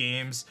both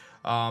games.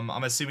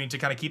 I'm assuming to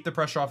kind of keep the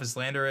pressure off his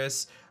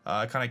Landorus,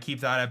 kind of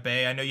keep that at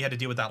bay. I know you had to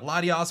deal with that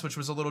Latias, which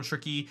was a little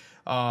tricky.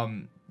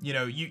 You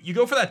know, you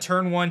go for that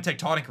turn 1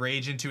 Tectonic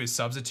Rage into his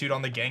substitute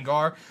on the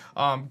Gengar.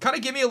 Kind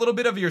of give me a little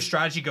bit of your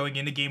strategy going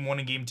into game 1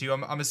 and game 2.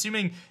 I'm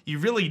assuming you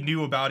really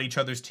knew about each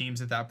other's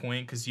teams at that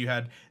point because you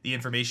had the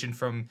information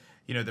from,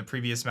 you know, the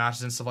previous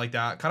matches and stuff like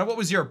that. Kind of what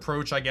was your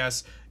approach, I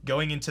guess,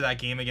 going into that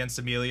game against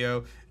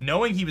Emilio,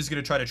 knowing he was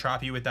going to try to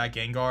trap you with that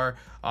Gengar?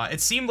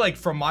 It seemed like,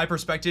 from my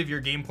perspective, your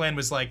game plan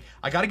was like,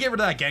 I got to get rid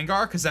of that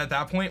Gengar, because at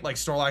that point, like,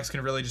 Snorlax can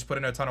really just put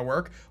in a ton of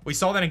work. We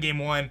saw that in game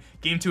 1.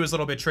 Game 2 is a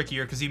little bit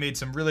trickier because he made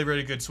some really,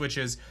 really good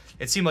switches.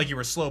 It seemed like you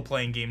were slow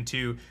playing game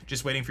 2,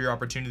 just waiting for your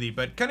opportunity.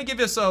 But kind of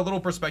give us a little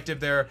perspective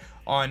there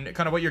on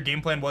kind of what your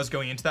game plan was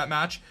going into that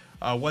match.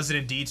 Was it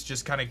indeed to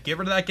just kind of get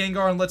rid of that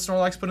Gengar and let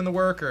Snorlax put in the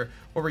work, or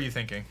what were you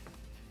thinking?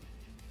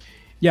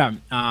 Yeah,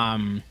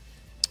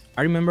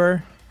 I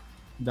remember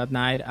that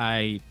night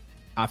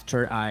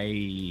after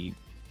I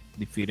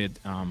defeated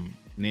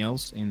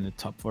Nils in the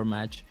top 4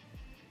 match,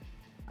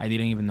 I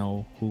didn't even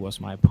know who was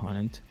my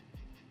opponent,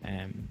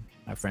 and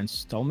my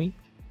friends told me.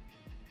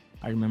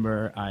 I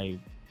remember I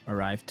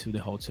arrived to the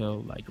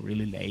hotel like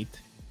really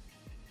late,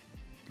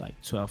 like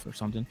 12 or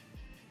something,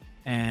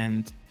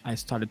 and I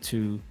started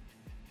to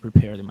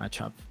prepare the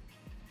matchup,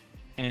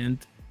 and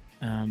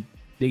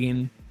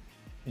digging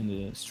in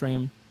the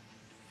stream,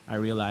 I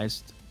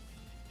realized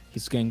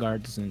his Gengar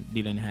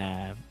didn't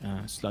have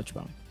Sludge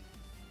Bomb.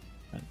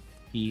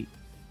 He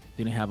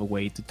didn't have a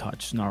way to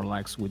touch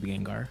Snorlax with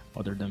Gengar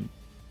other than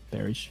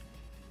Perish.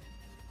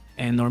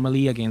 And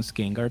normally against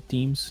Gengar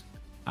teams,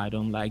 I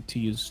don't like to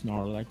use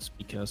Snorlax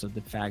because of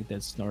the fact that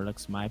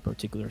Snorlax, my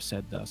particular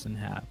set, doesn't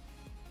have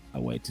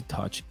a way to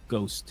touch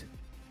Ghost.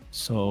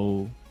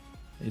 So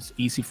it's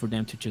easy for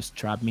them to just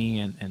trap me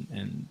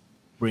and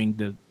bring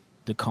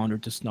the counter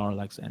to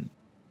Snorlax,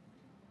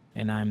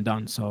 and I'm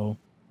done. So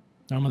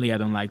normally I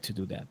don't like to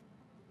do that.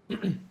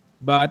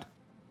 But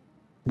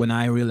when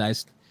I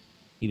realized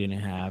he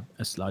didn't have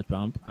a Sludge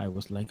Bomb, I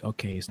was like,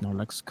 okay,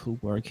 Snorlax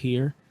could work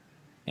here.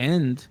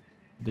 And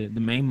the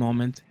main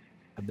moment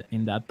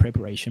in that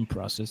preparation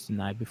process the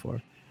night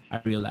before, I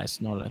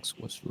realized Snorlax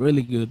was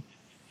really good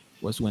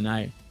was when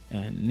I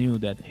knew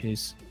that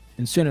his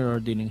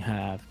Incineroar didn't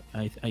have,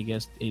 I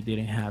guess it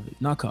didn't have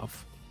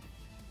knockoff.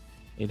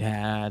 It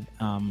had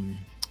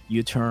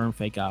U-turn,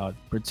 fake out,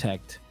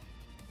 protect,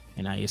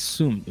 and I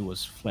assumed it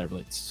was Flare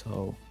Blitz.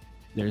 So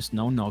there's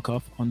no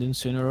knockoff on the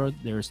Incineroar.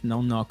 There's no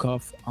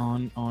knockoff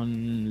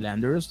on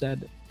Landers that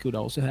could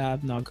also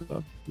have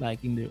knockoff,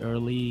 like in the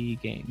early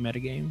game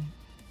metagame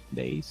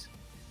days.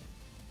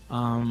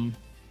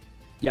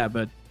 Yeah,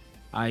 but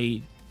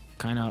I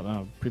kind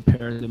of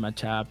prepared the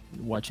matchup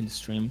watching the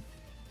stream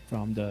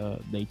from the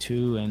day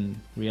 2 and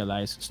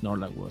realized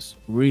Snorlax was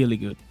really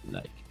good.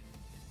 Like,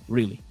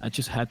 really. I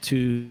just had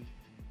to.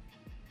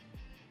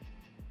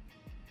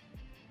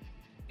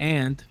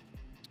 And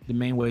the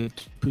main way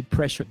to put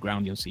pressure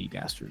ground, you'll see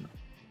Gastrodon.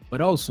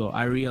 But also,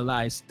 I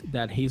realized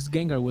that his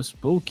Gengar was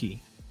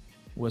bulky.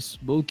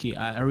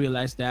 I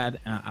realized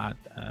that at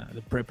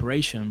the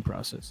preparation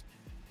process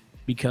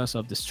because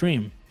of the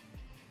stream.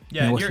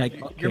 Yeah, And it and was like,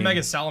 your okay,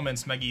 Mega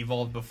Salamence Mega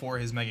evolved before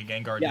his Mega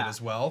Gengar did yeah,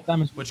 as well, Salamence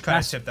was which kind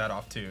of faster tipped that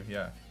off too.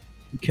 Yeah.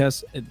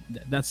 because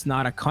that's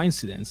not a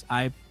coincidence.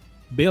 I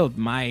built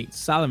my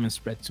Salamence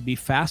spread to be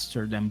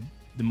faster than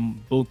the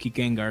bulky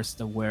Gengars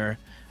that were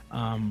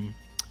um,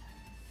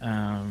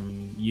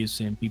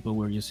 people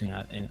were using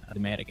at the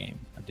meta game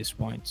at this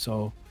point.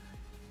 So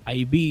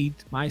I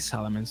beat my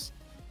Salamence.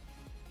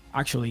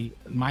 Actually,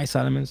 my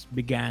Salamence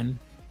began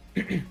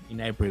in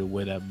April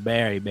with a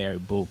very, very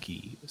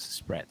bulky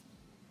spread.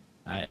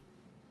 I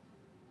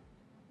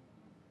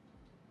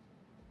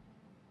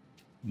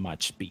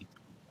much speed,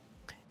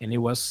 and it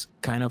was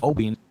kind of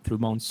open through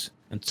months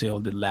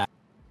until the last,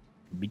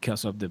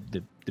 because of the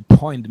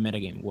point the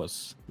metagame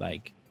was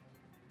like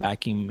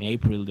back in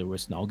April there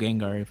was no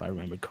Gengar, if I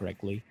remember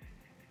correctly,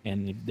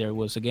 and if there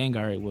was a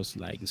Gengar it was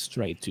like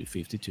straight to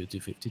 52 to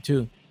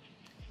 52.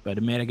 But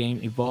the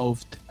metagame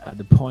evolved at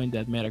the point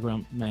that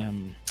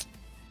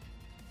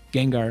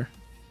Gengar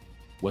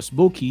was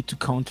bulky to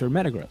counter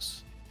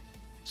Metagross.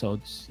 So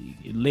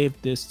it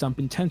lived this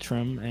stomping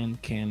tantrum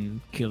and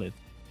can kill it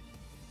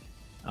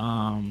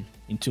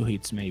in 2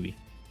 hits maybe.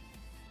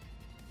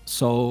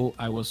 So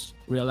I was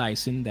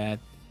realizing that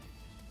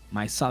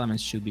my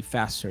Salamence should be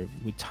faster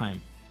with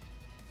time.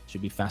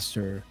 Should be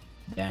faster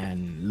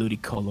than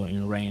Ludicolo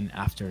in Rain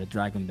after a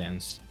Dragon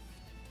Dance.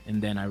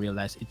 And then I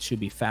realized it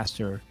should be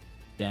faster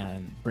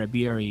than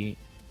Braviary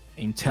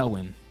in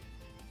Tailwind.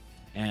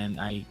 And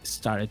I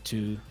started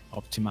to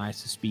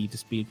optimize the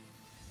speed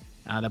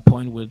at a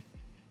point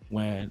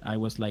when I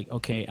was like,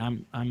 okay,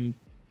 I'm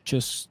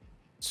just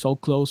so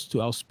close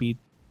to outspeed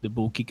the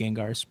bulky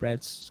Gengar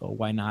spreads, so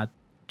why not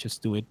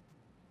just do it?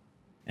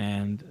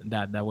 And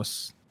that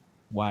was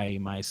why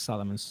my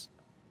Salamence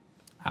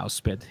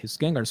outsped his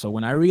Gengar. So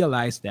when I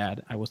realized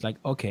that, I was like,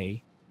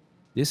 okay,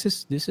 this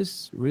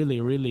is really,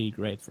 really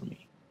great for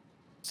me.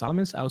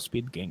 Salamence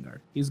outspeed Gengar.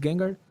 His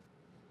Gengar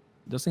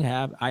doesn't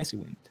have Icy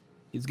Wind.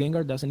 His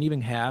Gengar doesn't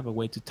even have a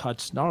way to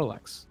touch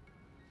Snorlax.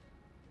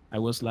 I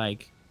was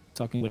like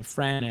talking with a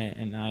friend,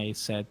 and I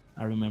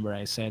remember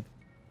I said,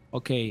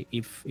 okay,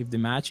 if the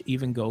match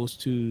even goes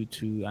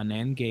to an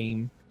end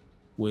game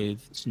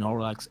with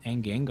Snorlax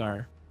and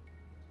Gengar,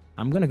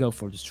 I'm gonna go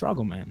for the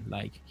struggle, man.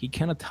 Like, he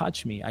cannot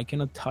touch me. I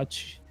cannot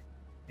touch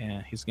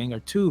his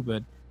Gengar too,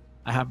 but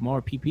I have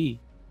more PP.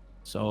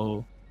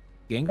 So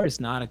Gengar is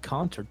not a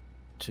counter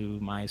to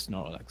my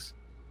Snorlax.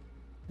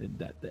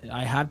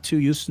 I have to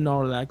use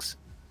Snorlax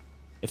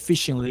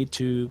efficiently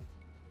to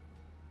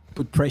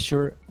put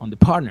pressure on the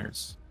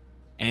partners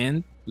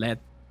and let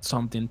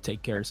something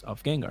take care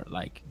of Gengar,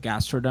 like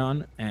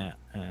Gastrodon,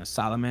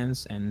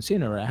 Salamence, and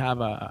Incineroar. I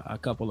have a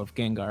couple of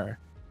Gengar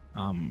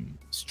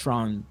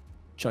strong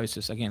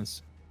choices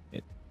against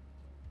it.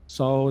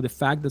 So the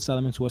fact that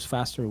Salamence was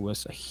faster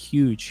was a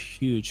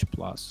huge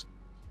plus.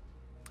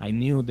 I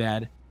knew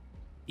that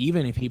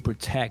even if he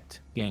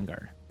protect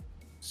Gengar,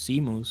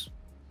 Seamus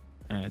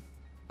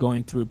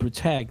going through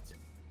protect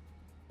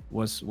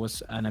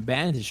was an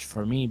advantage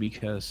for me,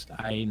 because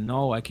I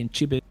know I can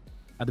chip it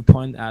at the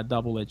point at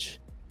double edge.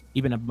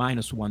 Even a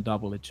 -1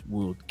 double edge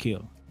would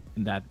kill,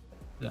 and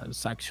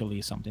that's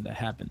actually something that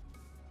happened.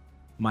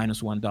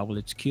 -1 double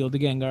edge killed the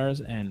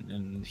Gengars,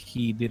 and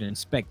he didn't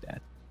expect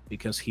that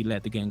because he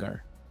led the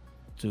Gengar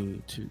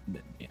to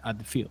at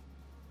the field.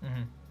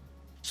 Mm-hmm.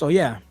 So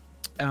yeah,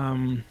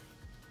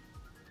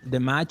 the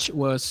match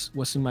was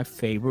in my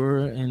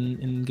favor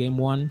in game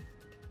 1.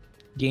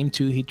 Game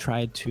 2, he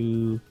tried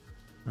to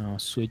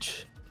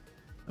switch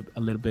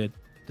a little bit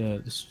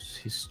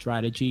his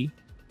strategy,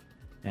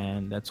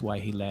 and that's why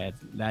he led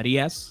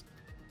Latias.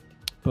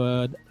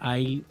 But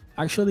the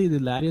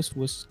Latias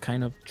was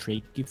kind of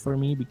tricky for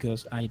me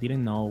because I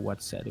didn't know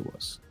what set it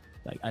was.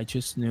 Like, I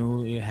just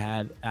knew it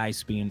had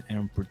Ice Beam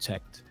and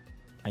Protect.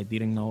 I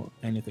didn't know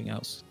anything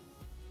else.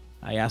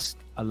 I asked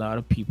a lot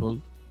of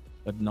people,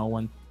 but no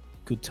one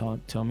could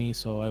tell me,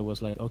 so I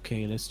was like,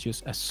 okay, let's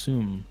just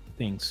assume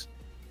things.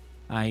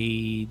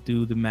 I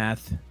do the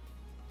math,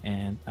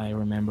 and I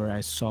remember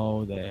I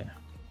saw the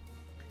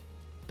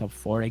top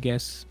 4, I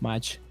guess,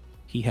 match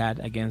he had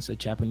against a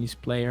Japanese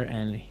player,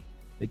 and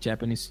the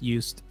Japanese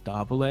used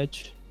double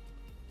edge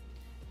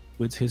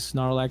with his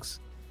Snorlax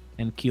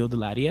and killed the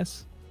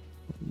Latias.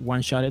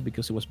 One-shot it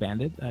because it was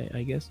banded,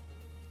 I guess.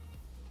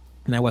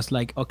 And I was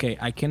like, okay,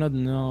 I cannot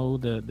know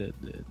the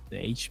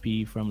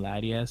HP from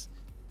Latias,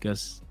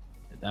 because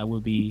that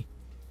would be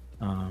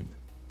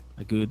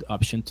a good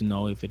option to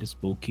know if it is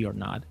bulky or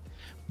not.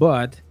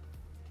 But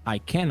I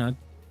cannot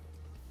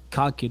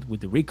calc it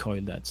with the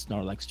recoil that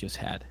Snorlax just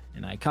had.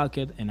 And I calc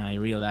it, and I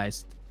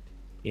realized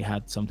it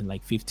had something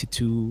like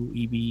 52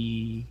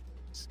 Eevee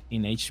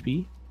in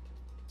HP.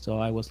 So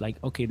I was like,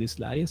 okay, this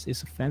Latias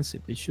is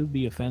offensive. It should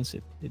be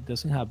offensive. It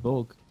doesn't have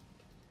bulk.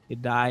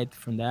 It died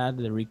from that.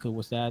 The recoil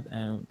was that.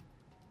 And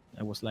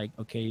I was like,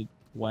 okay,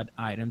 what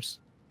items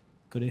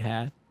could it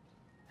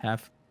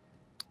have?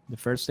 the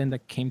first thing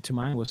that came to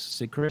mind was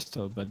Sea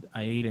Crystal, but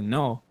I didn't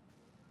know.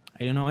 I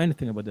didn't know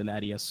anything about the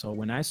Latias. So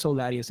when I saw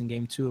Latias in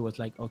game 2, it was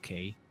like,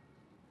 okay,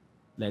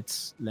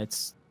 let's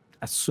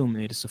assume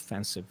it is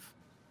offensive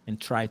and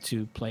try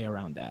to play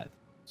around that.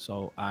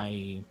 So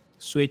I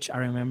switched. I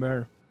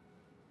remember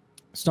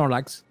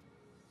Snorlax,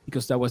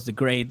 because that was the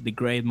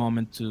great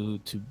moment to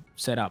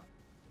set up.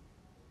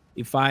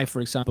 If I,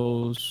 for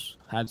example,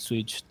 had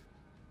switched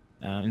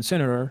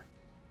Incineroar,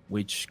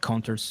 which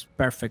counters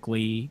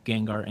perfectly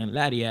Gengar and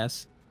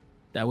Latias,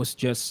 that was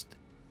just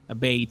a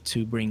bait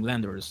to bring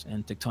Landorus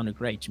and Tectonic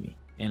Rage me,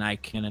 and I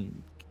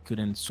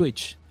couldn't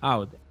switch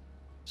out.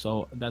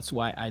 So that's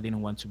why I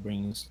didn't want to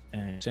bring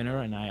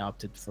Incineroar, and I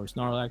opted for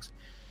Snorlax.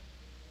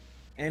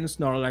 And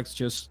Snorlax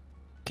just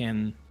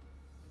can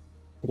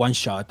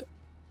one-shot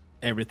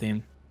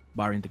everything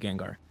barring the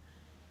Gengar.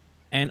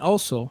 And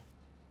also,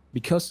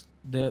 because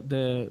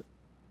the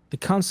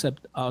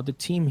concept of the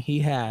team he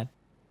had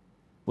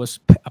was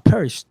a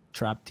Perish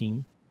Trap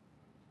team,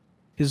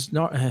 his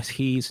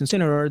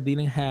Incineroar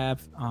didn't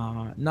have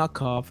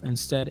knockoff.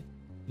 Instead,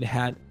 it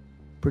had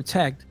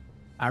Protect.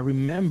 I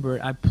remember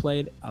I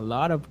played a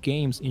lot of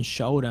games in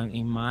Showdown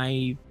in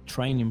my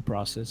training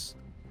process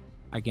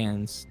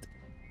against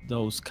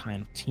those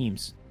kind of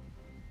teams.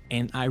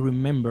 And I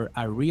remember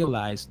I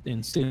realized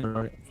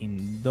Incineroar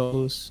in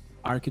those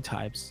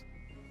archetypes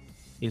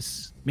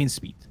is min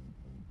speed,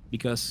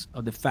 because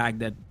of the fact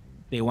that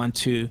they want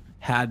to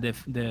have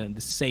the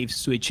safe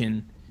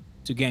switching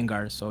to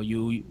Gengar. So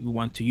you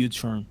want to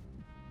U-turn,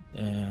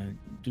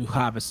 to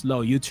have a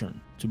slow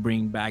U-turn to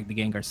bring back the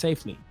Gengar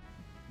safely.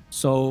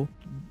 So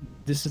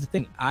this is the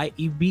thing. I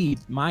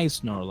EV'd my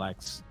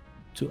Snorlax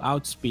to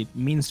outspeed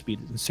min speed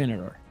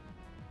Incineroar.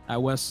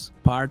 That was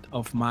part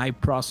of my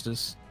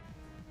process,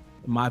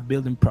 my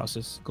building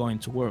process going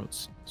to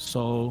Worlds.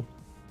 So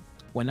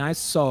when I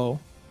saw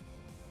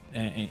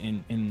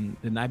in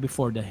the night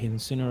before that his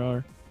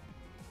Incineroar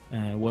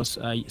was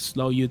a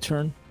slow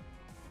U-turn,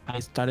 I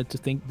started to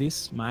think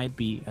this might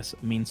be a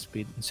min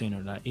speed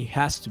Incineroar. It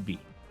has to be.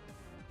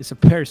 It's a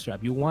Perish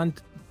Trap. You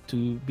want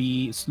to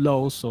be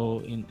slow, so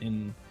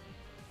in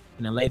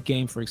a late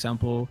game, for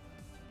example,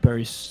 the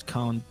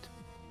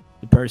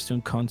Perish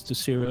Tune counts to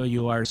 0.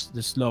 You are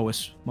the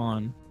slowest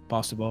one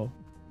possible,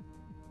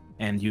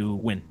 and you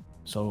win.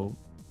 So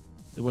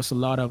there was a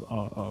lot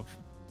of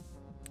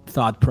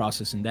thought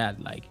process in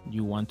that. Like,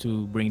 you want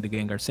to bring the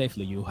Gengar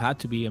safely, you had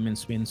to be a min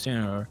speed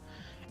Incineroar,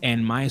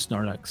 and my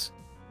Snorlax,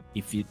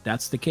 if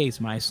that's the case,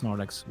 my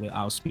Snorlax will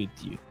outspeed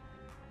you.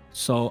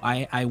 So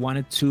I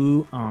wanted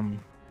to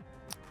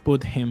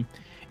put him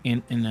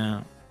in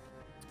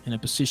a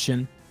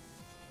position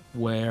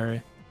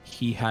where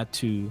he had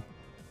to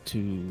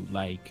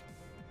like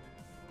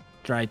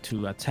try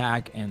to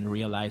attack and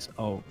realize,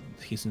 oh,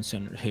 his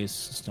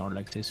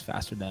Snorlax is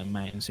faster than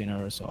my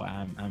Incineroar, so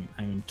I'm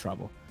in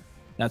trouble.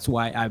 That's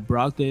why I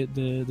brought the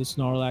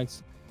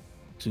Snorlax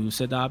to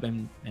set up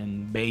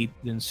and bait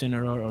the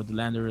Incineroar or the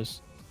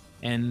Landorus,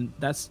 and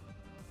that's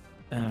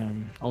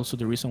also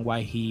the reason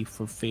why he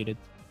forfeited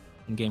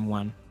in game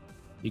 1,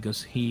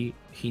 because he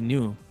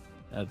knew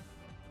that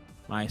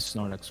my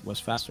Snorlax was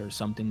faster.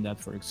 Something that,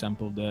 for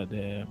example,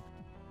 the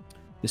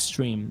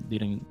stream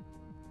didn't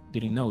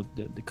know,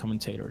 the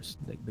commentators,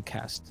 the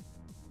cast.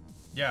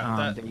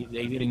 Yeah,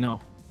 they didn't know.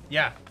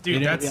 Yeah, dude, they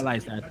didn't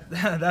realize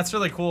that. That's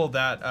really cool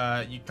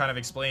that you kind of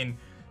explain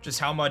just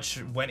how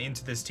much went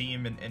into this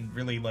team, and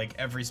really, like,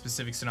 every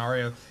specific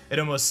scenario. It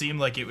almost seemed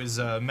like it was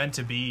meant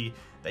to be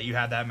that you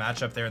had that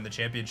matchup there in the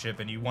championship,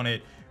 and you won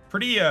it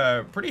pretty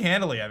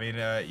handily. I mean,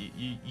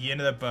 you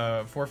ended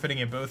up forfeiting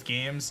in both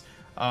games.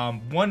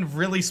 One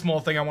really small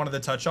thing I wanted to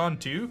touch on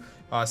too,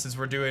 since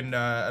we're doing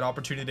an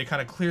opportunity to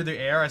kind of clear the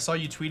air. I saw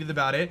you tweeted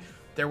about it.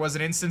 There was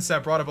an instance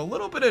that brought up a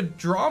little bit of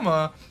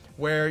drama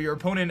where your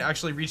opponent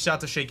actually reached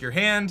out to shake your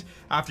hand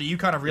after you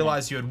kind of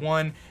realized you had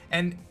won.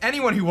 And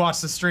anyone who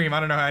watched the stream, I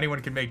don't know how anyone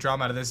can make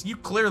drama out of this. You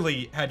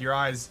clearly had your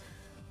eyes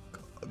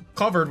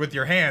covered with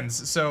your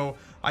hands. So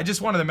I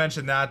just wanted to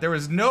mention that there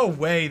was no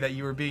way that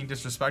you were being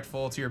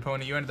disrespectful to your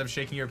opponent. You ended up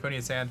shaking your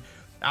opponent's hand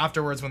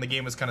afterwards when the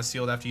game was kind of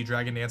sealed after you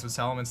Dragon Dance with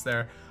Salamence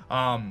there.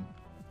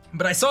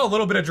 But I saw a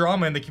little bit of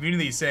drama in the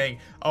community saying,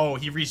 oh,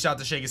 he reached out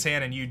to shake his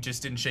hand and you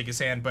just didn't shake his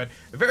hand. But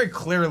very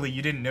clearly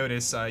you didn't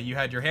notice. You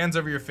had your hands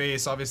over your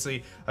face.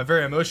 Obviously a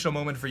very emotional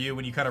moment for you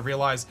when you kind of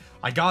realized,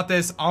 I got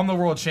this, I'm the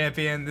world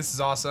champion, this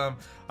is awesome.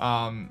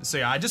 So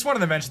yeah, I just wanted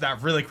to mention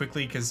that really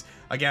quickly, because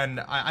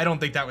again, I don't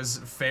think that was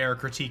fair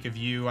critique of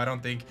you. I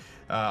don't think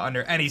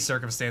under any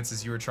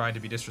circumstances you were trying to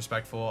be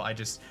disrespectful. I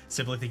just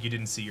simply think you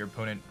didn't see your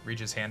opponent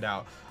reach his hand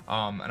out.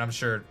 And I'm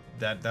sure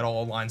that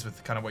all aligns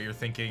with kind of what you're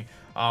thinking.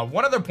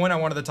 One other point I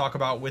wanted to talk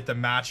about with the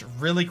match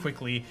really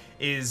quickly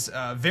is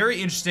a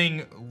very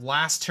interesting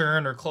last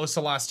turn, or close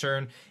to last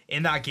turn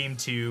in that game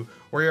 2,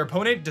 where your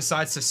opponent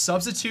decides to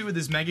substitute with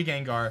his Mega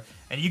Gengar,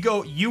 and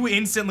you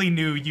instantly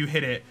knew you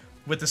hit it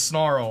with the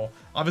Snarl.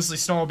 Obviously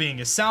Snarl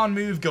being a sound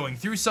move, going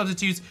through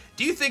substitutes.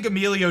 Do you think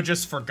Emilio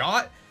just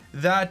forgot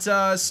that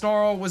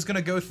Snarl was going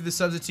to go through the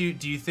substitute?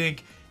 Do you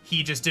think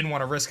he just didn't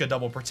want to risk a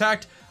double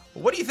protect?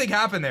 what do you think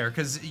happened there?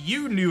 Because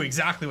you knew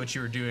exactly what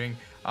you were doing,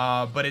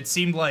 but it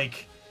seemed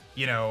like,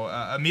 you know,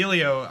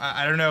 Emilio,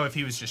 I don't know if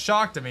he was just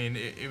shocked. I mean,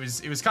 it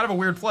was kind of a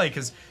weird play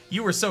because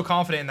you were so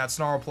confident in that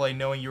snarl play,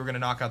 knowing you were going to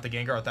knock out the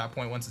Gengar at that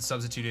point once it's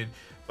substituted.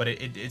 But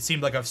it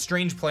seemed like a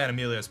strange play on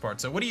Emilio's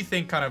part. So what do you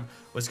think kind of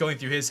was going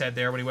through his head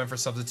there when he went for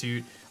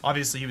substitute?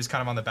 Obviously, he was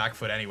kind of on the back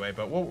foot anyway,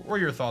 but what were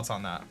your thoughts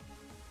on that?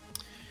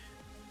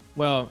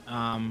 Well,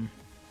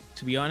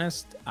 to be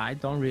honest, I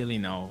don't really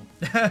know.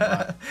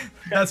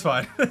 That's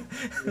fine.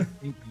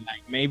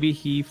 Like maybe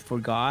he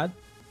forgot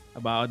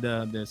about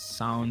the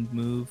sound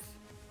move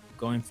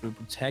going through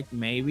protect,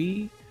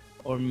 maybe,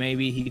 or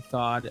maybe he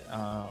thought,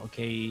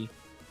 okay,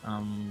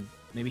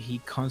 maybe he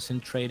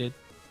concentrated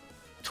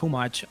too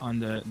much on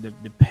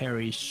the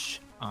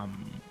perish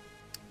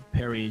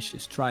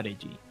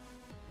strategy.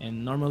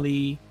 And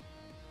normally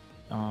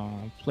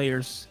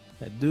players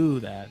that do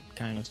that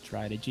kind of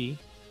strategy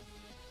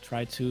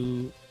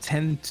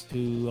tend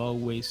to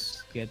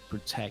always get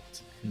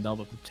protect and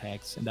double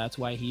protects, and that's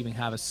why he even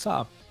have a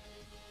sub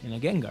in a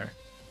Gengar.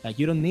 Like,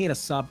 you don't need a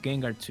sub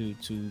Gengar to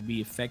be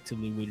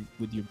effectively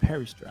with your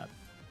perish trap.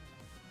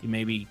 You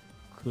maybe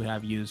could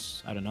have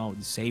used, I don't know,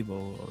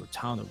 disable or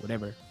town or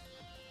whatever,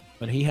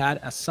 but he had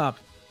a sub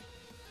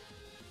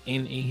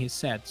in his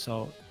set,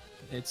 so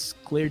it's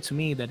clear to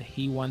me that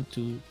he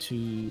wanted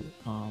to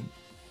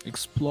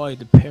exploit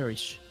the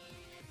perish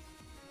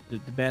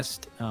the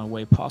best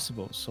way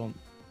possible. So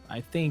I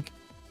think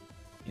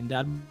in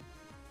that,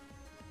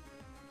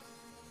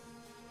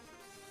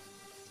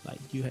 like,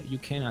 you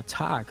can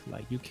attack,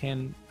 like you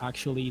can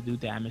actually do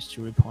damage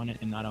to your opponent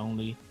and not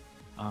only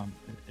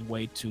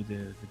wait to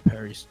the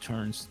perish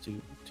turns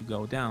to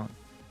go down.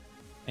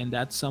 And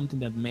that's something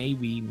that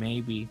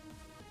maybe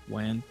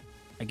went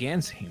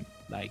against him.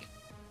 Like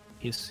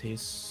he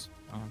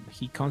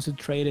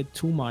concentrated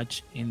too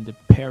much in the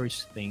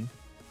perish thing,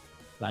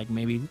 like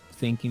maybe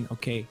thinking,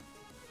 okay,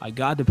 I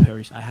got the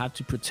perish, I have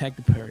to protect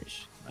the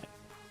perish, like,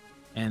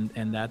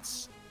 and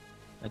that's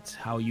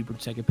how you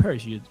protect a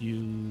perish.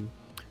 You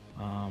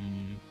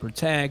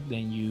protect,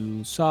 then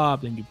you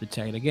sub, then you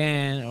protect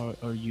again,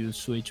 or you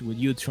switch with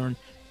U-turn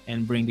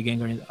and bring the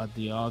Gengar in at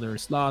the other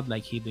slot,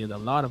 like he did a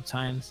lot of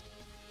times.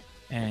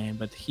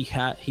 But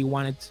he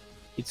wanted,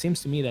 it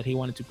seems to me that he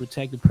wanted to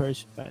protect the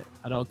perish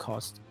at all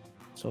costs.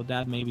 So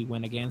that maybe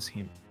went against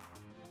him.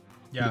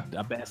 Yeah.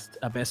 A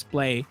best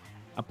play,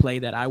 a play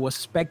that I was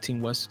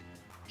expecting was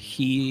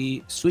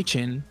he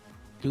switching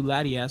to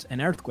Latias and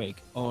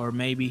Earthquake, or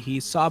maybe he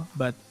sub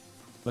but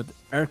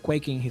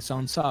Earthquaking his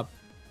own sub.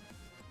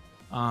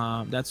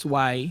 That's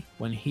why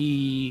when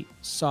he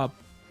sub,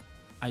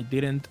 I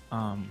didn't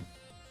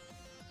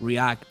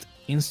react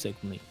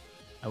instantly.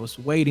 I was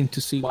waiting to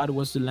see what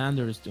was the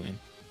Landers doing,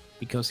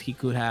 because he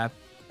could have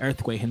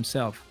Earthquake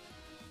himself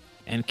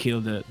and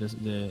kill the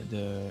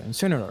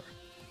Incineroar.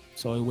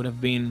 So it would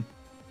have been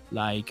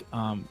like,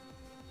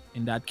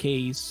 in that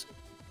case,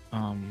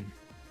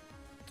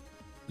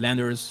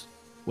 Landers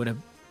would have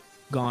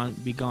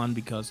be gone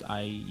because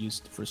I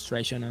used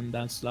frustration on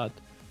that slot.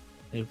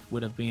 It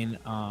would have been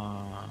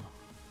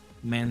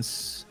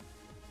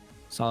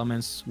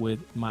Salamence with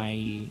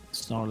my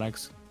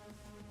Snorlax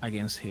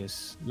against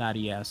his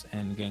Latias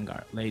and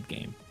Gengar late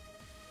game.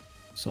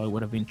 So it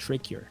would have been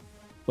trickier.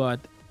 But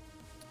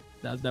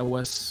that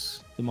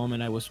was the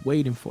moment I was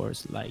waiting for.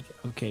 It's like,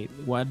 okay,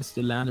 what is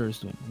the Landers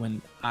doing?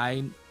 When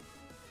I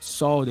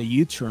saw the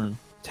U-turn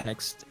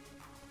text,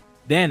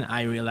 then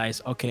I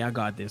realized, okay, I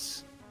got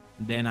this.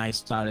 Then I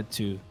started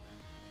to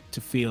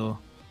feel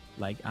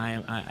like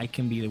I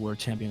can be the world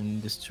champion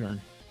in this turn.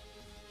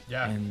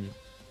 Yeah. And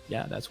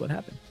yeah, that's what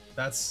happened.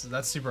 That's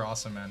super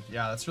awesome, man.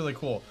 Yeah, that's really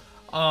cool.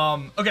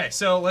 Okay,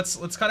 so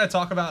let's kind of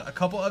talk about a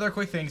couple other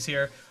quick things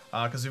here,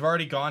 because we've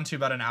already gone to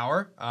about an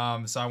hour.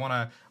 So I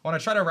wanna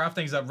try to wrap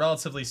things up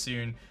relatively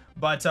soon.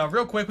 But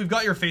real quick, we've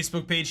got your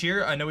Facebook page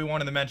here. I know we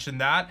wanted to mention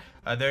that.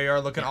 There you are,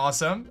 looking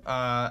awesome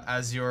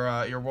as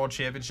your World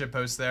Championship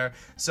post there.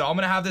 So I'm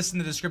gonna have this in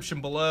the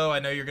description below. I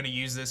know you're gonna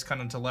use this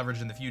kind of to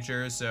leverage in the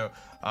future, so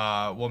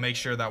we'll make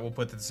sure that we'll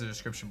put this in the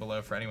description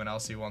below for anyone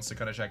else who wants to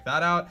kind of check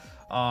that out.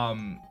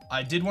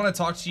 I did want to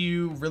talk to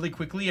you really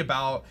quickly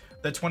about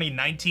the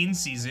 2019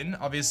 season.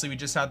 Obviously, we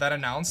just had that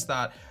announced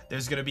that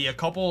there's going to be a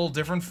couple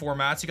different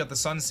formats. You got the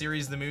Sun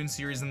Series, the Moon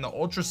Series, and the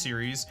Ultra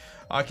Series.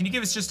 Can you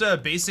give us just a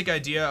basic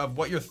idea of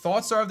what your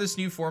thoughts are of this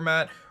new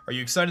format? Are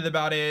you excited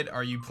about it?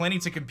 Are you planning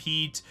to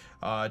compete,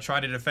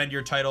 trying to defend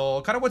your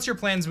title? Kind of what's your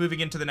plans moving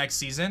into the next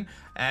season?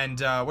 And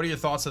what are your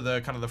thoughts of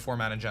the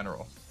format in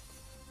general?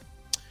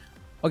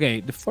 Okay,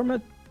 the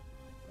format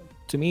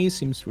to me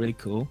seems really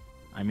cool.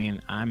 I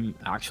mean, I'm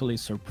actually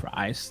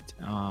surprised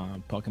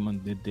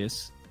Pokemon did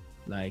this.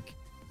 Like,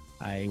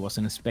 I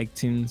wasn't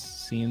expecting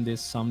seeing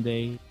this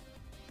someday,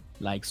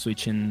 like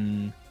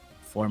switching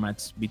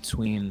formats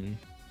between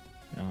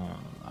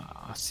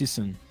a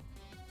season.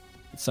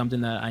 It's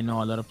something that I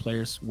know a lot of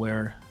players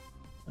were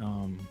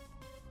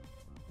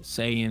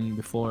saying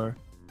before,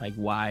 like,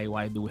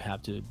 why do we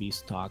have to be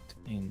stuck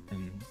in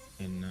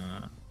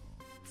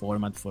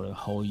format for a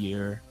whole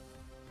year?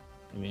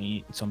 I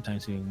mean,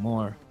 sometimes even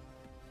more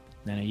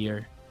than a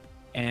year.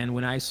 And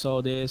when I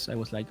saw this, I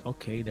was like,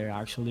 okay, they're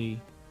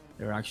actually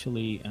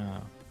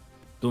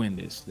doing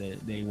this.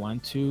 They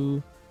want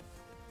to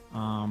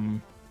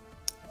um,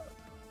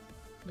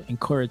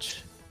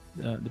 encourage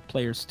the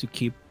players to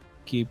keep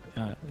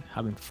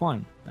having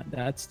fun.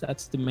 That's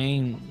the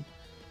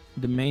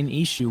main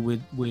issue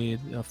with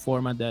a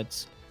format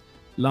that's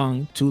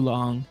too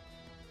long.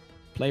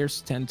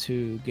 Players tend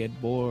to get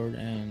bored,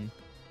 and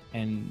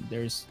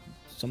there's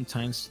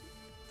sometimes,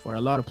 for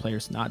a lot of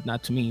players,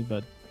 not to me,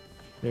 but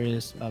there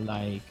is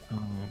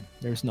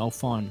there's no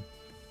fun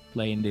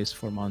playing this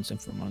for months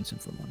and for months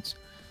and for months.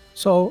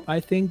 So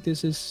I think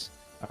this is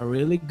a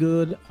really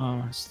good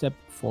step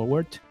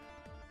forward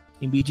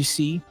in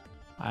VGC.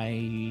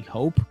 I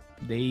hope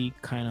they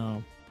kind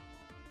of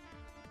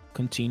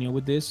continue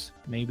with this.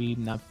 Maybe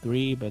not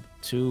 3, but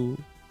 2.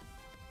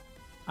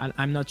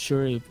 I'm not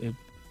sure if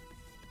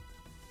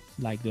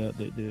like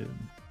the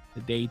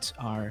dates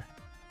are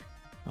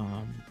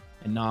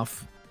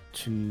enough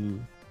to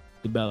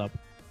develop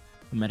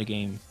a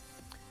metagame,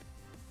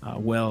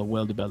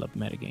 well developed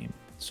metagame.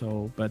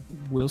 So, but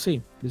we'll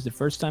see. This is the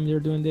first time they're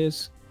doing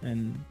this,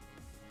 and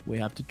we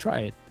have to try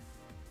it.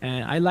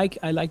 And I like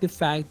the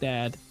fact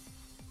that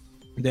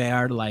they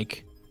are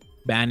like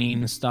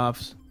banning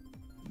stuff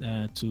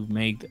to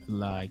make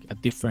like a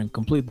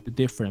completely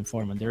different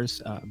format.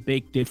 There's a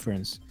big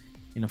difference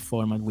in a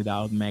format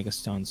without mega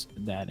stuns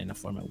than in a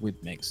format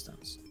with mega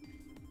stuns.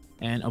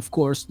 And of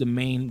course, the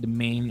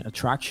main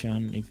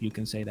attraction, if you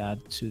can say that,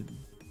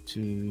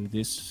 to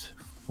this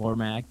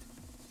format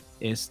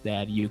is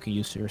that you can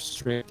use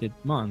restricted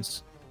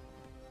months.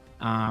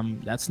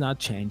 That's not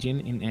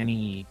changing in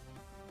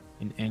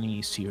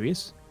any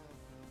series,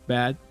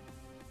 but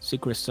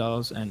secret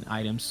cells and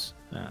items,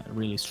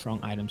 really strong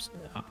items,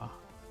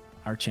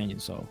 are changing.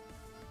 So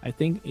I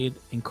think it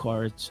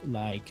encourages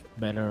like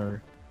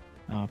better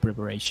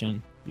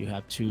preparation. You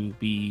have to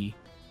be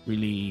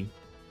really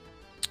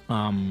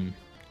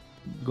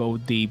go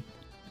deep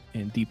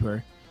and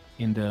deeper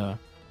in the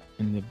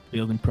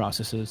building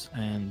processes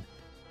and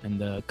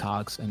the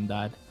cogs and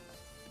that,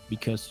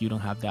 because you don't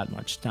have that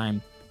much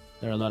time.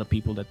 There are a lot of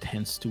people that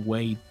tends to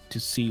wait to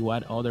see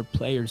what other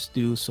players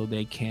do so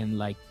they can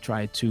like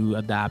try to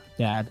adapt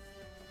that,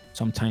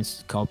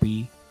 sometimes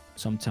copy,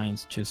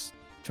 sometimes just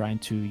trying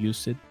to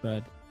use it,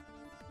 but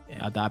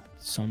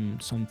adapt some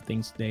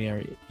things they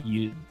are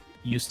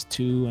used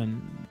to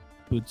and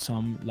put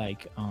some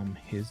like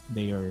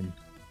their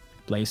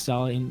play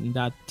style in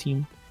that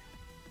team.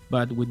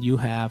 But when you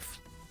have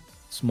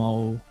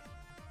small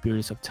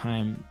periods of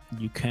time,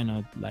 you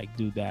cannot like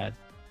do that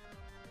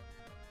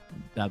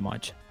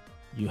much.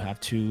 You have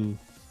to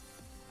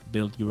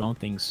build your own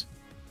things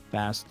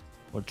fast,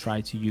 or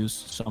try to use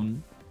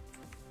some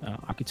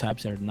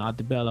archetypes that are not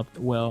developed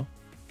well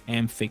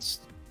and fix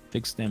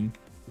them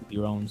with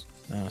your own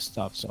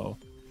stuff. So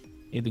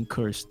it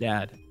encourages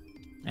that,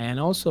 and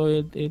also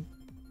it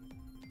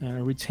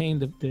retain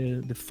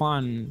the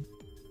fun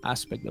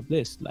aspect of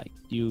this. Like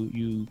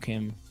you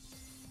can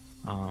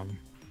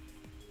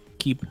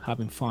keep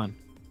having fun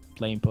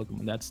playing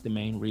Pokemon. That's the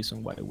main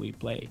reason why we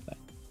play, like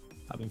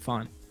having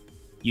fun.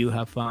 You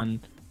have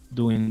fun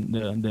doing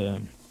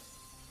the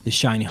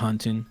shiny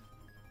hunting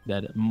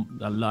that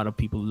a lot of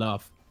people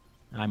love.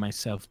 I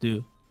myself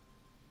do,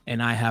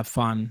 and I have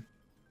fun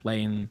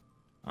playing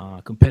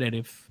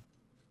competitive,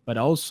 but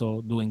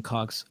also doing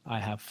cogs. I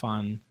have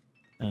fun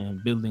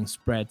building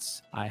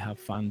spreads. I have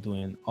fun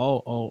doing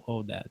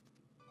all that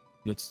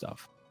good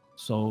stuff.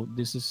 So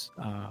this is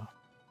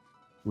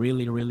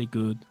really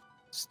good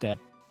step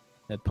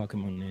that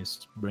Pokemon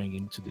is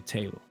bringing to the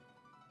table.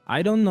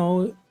 I don't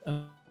know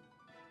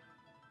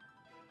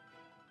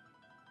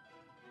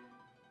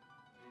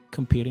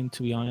competing,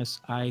 to be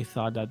honest. I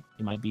thought that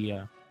it might be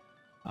a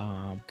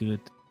good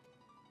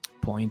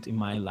point in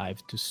my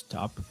life to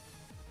stop.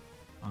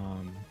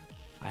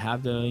 I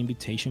have the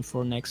invitation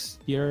for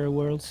next year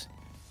Worlds.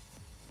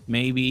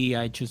 Maybe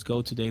I just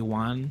go to day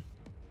 1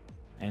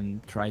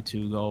 and try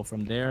to go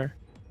from there.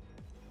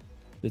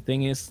 The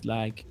thing is,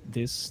 like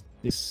this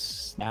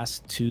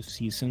last 2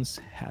 seasons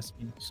has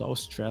been so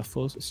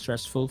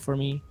stressful for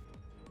me.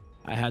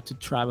 I had to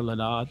travel a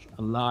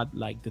lot.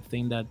 Like the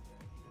thing that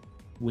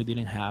we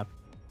didn't have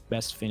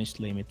best finish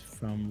limit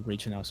from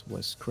regionals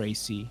was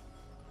crazy.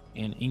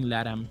 And in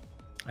Latam,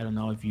 I don't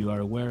know if you are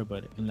aware,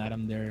 but in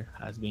Latam there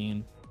has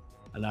been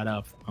a lot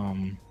of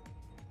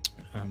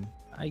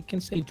I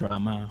can say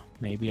drama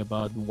maybe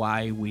about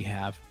why we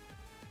have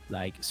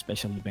like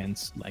special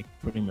events like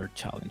premier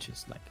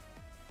challenges. Like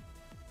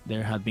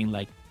there have been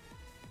like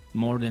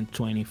more than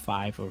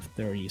 25 or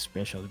 30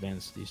 special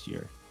events this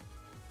year,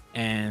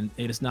 and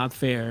it is not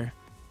fair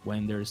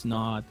when there's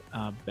not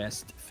a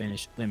best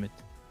finish limit.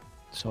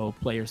 So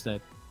players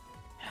that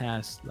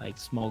has like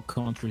small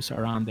countries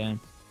around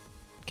them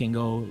can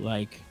go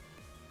like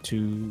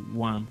to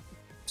one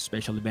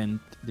special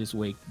event this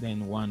week,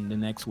 then one the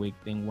next week,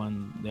 then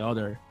one the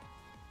other,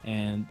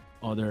 and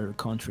other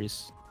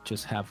countries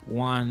just have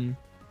one,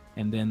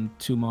 and then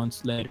 2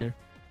 months later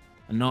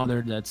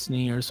another that's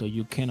near, so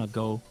you cannot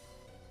go.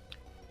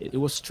 It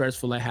was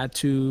stressful. I had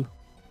to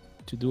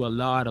do a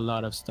lot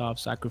of stuff,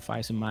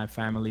 sacrificing my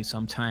family,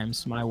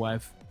 sometimes my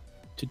wife,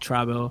 to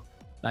travel.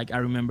 Like I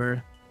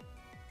remember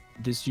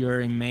this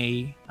year in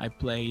May, I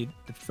played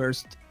the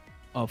first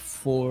of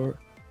 4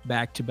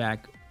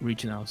 back-to-back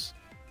regionals.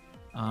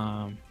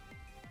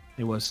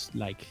 It was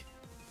like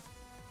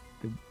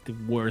the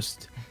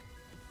worst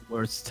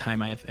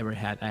time I've ever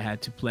had. I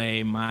had to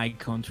play my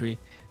country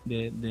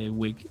the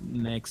week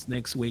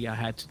next week I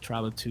had to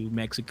travel to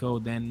Mexico,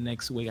 then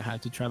next week I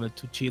had to travel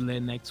to Chile,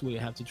 next week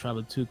I had to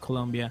travel to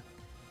Colombia,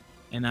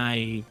 and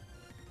I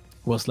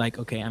was like,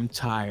 okay, I'm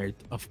tired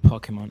of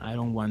Pokemon. I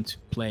don't want to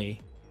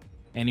play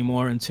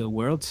anymore until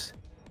Worlds,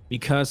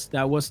 because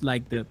that was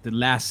like the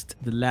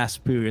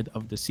last period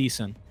of the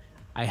season.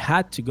 I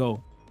had to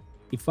go.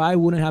 If I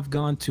wouldn't have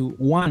gone to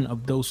one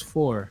of those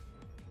 4,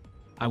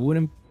 I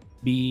wouldn't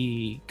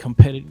be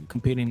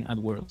competing at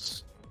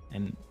Worlds,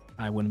 and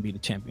I wouldn't be the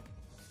champion.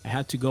 I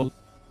had to go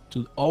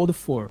to all the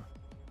 4,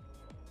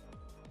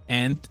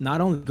 and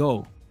not only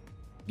go,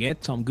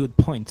 get some good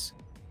points.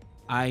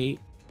 I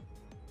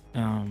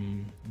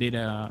did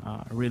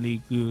a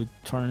really good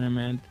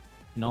tournament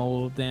in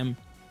all of them.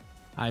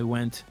 I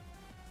went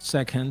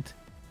second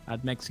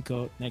at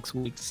Mexico, next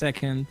week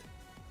second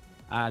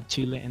at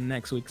Chile, and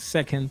next week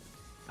second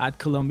at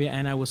Colombia,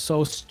 and I was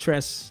so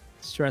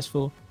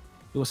stressful.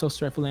 It was so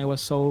stressful, and I was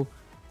so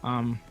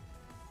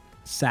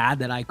sad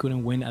that I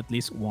couldn't win at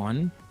least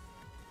one,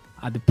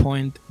 at the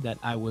point that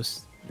I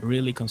was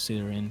really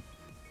considering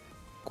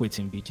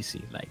quitting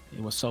VGC. Like,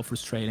 it was so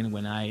frustrating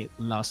when I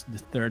lost the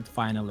 3rd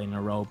final in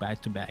a row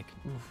back to back.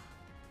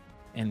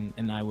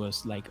 And I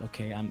was like,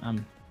 okay,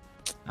 I'm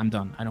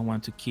done. I don't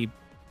want to keep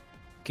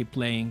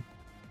playing.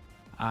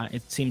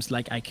 It seems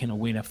like I can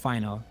win a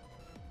final,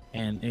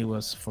 and it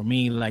was, for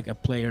me, like a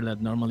player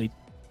that normally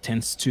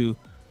tends to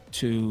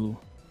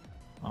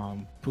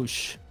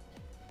push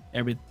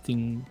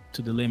everything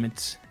to the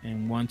limits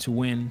and want to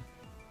win.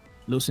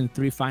 Losing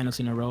 3 finals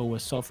in a row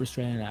was so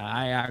frustrating that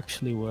I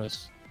actually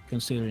was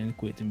considering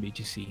quitting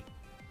VGC.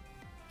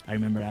 I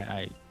remember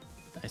I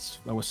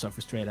was so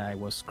frustrated. I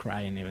was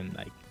crying, even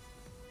like,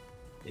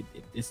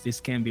 this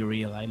can't be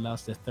real. I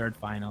lost the 3rd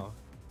final.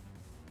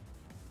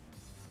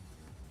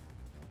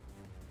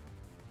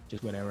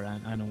 Just whatever.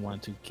 I don't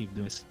want to keep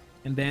doing this.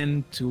 And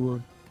then 2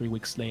 or 3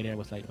 weeks later, I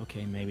was like,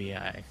 okay, maybe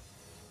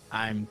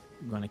I'm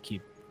gonna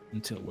keep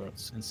until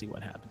Worlds and see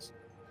what happens.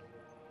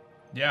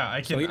 Yeah,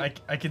 I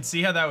can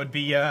see how that would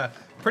be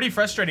pretty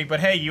frustrating, but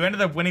hey, you ended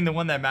up winning the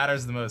one that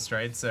matters the most,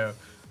 right? So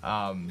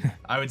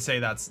I would say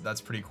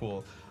that's pretty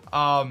cool.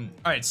 All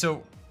right,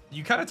 so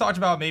you kind of talked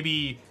about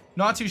maybe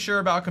not too sure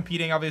about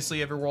competing.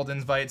 Obviously, every world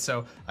invite,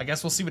 so I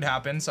guess we'll see what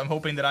happens. I'm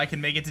hoping that I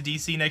can make it to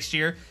DC next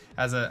year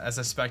as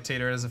a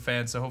spectator, as a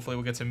fan, so hopefully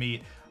we'll get to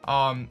meet.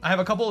 I have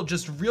a couple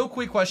just real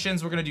quick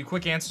questions. We're gonna do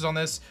quick answers on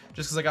this,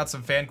 just because I got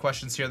some fan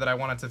questions here that I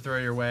wanted to throw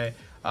your way.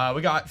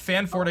 We got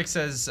Fan Fordic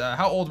says,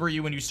 how old were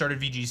you when you started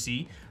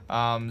VGC?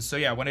 So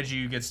yeah, when did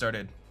you get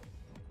started?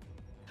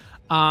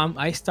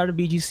 I started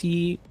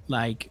VGC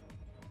like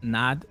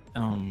not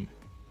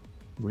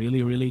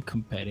really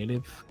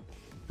competitive.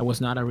 I was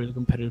not a really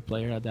competitive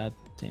player at that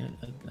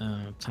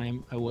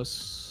time. I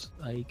was,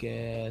 I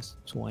guess,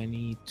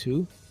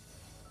 22,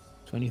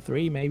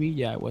 23 maybe.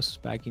 Yeah, it was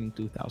back in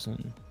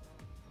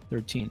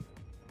 2013.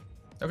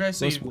 Okay,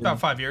 so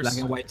about 5 years. Black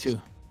and white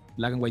too.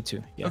 Black and white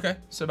too. Yeah. Okay,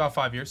 so about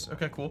 5 years.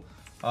 Okay, cool.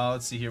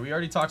 Let's see here. We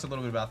already talked a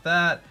little bit about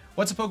that.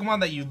 What's a Pokemon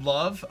that you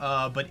love,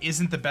 but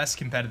isn't the best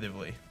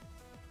competitively?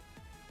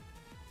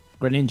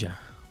 Greninja.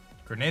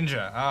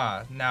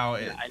 Greninja. Now,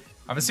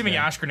 I'm assuming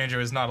yeah. Ash Greninja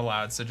is not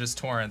allowed, so just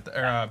Torrent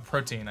or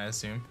Protein, I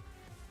assume.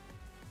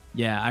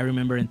 Yeah, I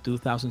remember in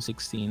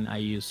 2016 I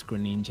used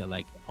Greninja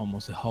like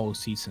almost the whole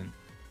season.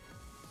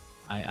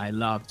 I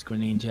loved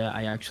Greninja.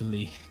 I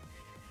actually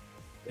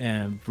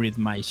breed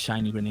my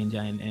shiny Greninja,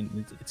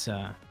 and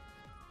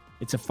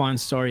it's a fun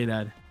story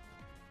that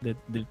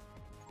the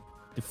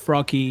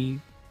Froggy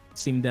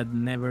seemed that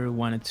never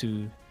wanted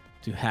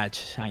to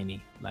hatch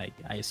shiny. Like,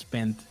 I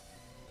spent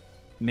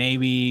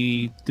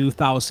maybe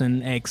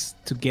 2000x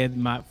to get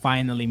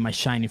finally my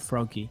shiny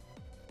Froggy.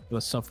 It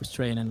was so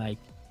frustrating. Like,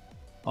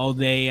 all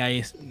day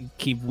I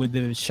keep with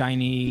the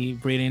shiny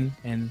breeding,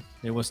 and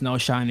there was no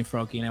shiny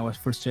Froggy, and I was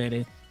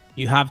frustrated.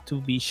 You have to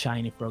be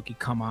shiny Froggy.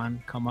 Come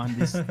on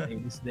this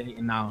day.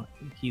 And now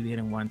he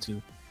didn't want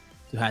to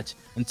hatch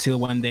until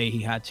one day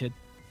he hatched,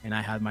 and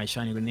I had my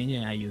shiny Greninja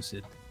and I used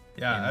it.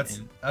 Yeah,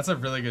 that's a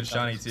really good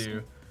shiny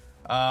too.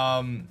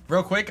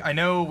 Real quick, I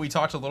know we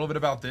talked a little bit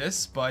about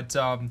this, but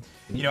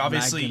you know,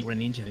 obviously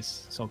Greninja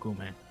is so cool,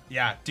 man.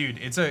 Yeah, dude,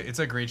 it's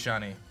a great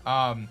shiny.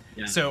 Yeah.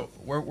 So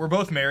we're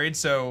both married,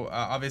 so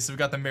obviously we've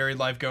got the married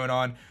life going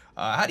on.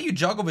 How do you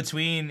juggle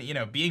between, you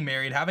know, being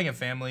married, having a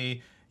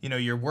family, you know,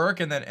 your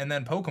work, and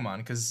then Pokemon?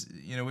 Because,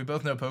 you know, we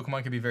both know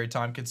Pokemon can be very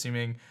time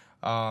consuming.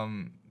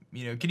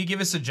 You know, can you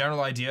give us a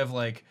general idea of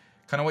like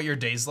kind of what your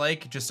day's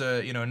like, just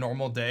a, you know, a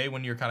normal day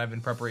when you're kind of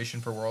in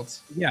preparation for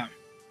Worlds? Yeah,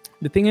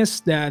 the thing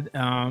is that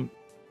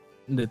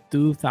the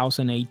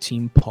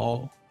 2018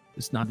 Paul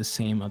is not the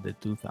same as the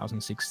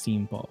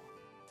 2016 Paul.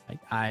 Like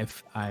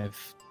I've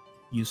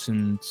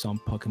using some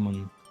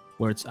Pokemon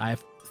words. I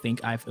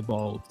think I've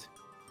evolved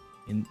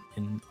in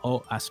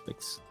all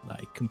aspects,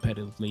 like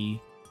competitively,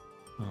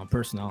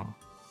 personal,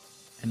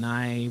 and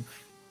I've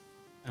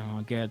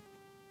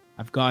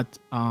got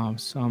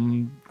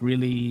some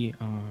really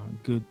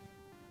good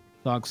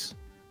talks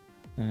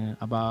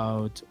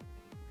about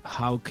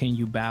how can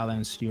you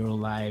balance your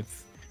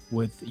life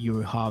with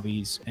your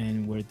hobbies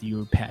and with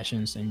your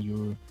passions and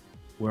your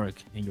work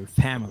and your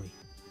family.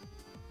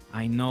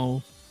 I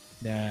know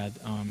that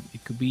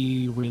it could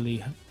be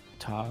really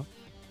tough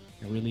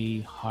and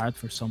really hard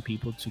for some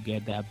people to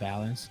get that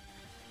balance,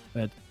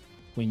 but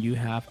when you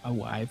have a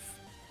wife,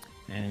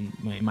 and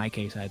in my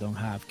case I don't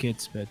have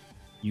kids, but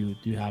you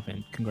do have,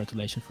 and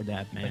congratulations for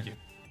that, man. Thank you.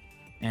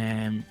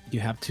 And you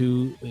have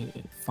to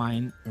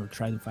find or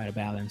try to find a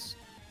balance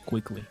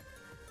quickly,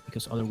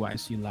 because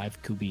otherwise your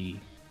life could be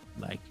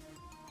like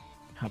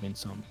having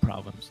some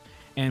problems.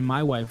 And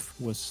my wife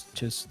was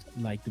just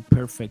like the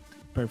perfect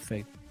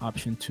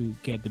option to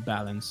get the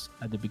balance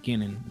at the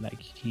beginning.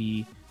 Like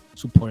he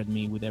supported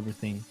me with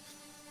everything,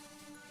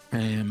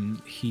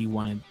 and she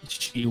wanted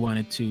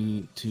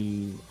to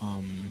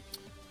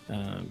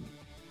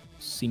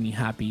see me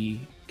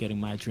happy getting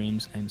my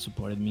dreams and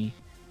supported me.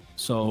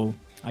 So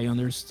I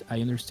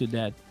understood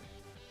that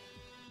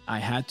I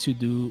had to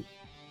do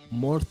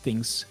more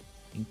things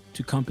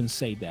to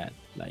compensate that.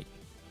 Like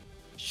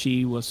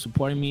she was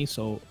supporting me,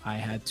 so I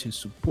had to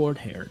support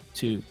her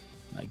too,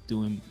 like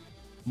doing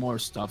more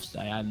stuff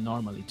that I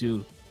normally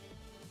do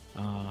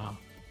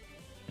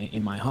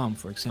in my home,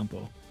 for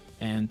example,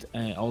 and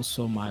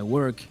also my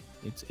work.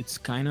 It's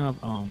kind of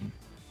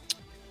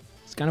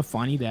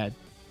funny that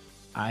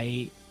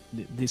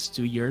these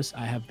 2 years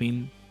I have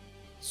been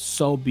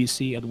so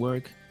busy at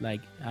work.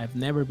 Like I've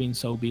never been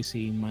so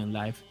busy in my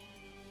life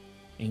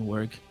in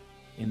work.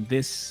 In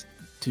this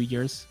 2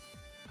 years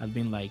I've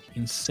been like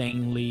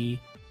insanely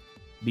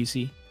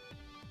busy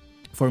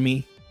for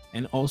me,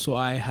 and also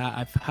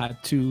I've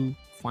had to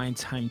find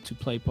time to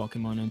play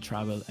Pokemon and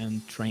travel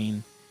and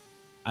train.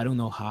 I don't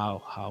know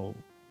how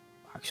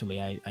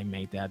actually I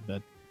made that,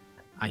 but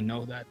I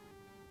know that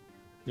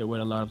there were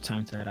a lot of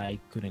times that I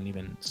couldn't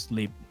even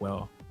sleep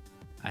well.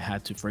 I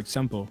had to, for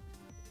example,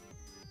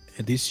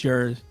 this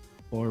year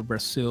for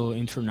Brazil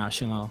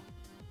International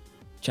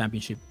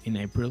Championship in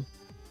April,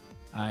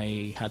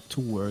 I had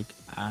to work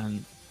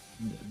on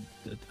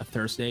a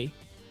Thursday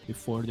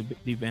before the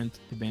event.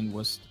 The event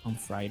was on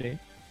Friday,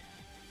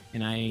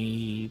 and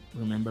I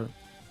remember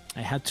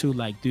I had to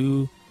like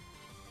do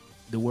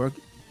the work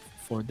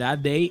for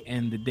that day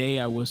and the day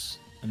I was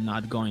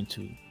not going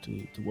to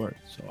work.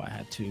 So I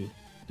had to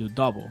do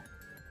double.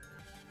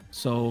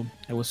 So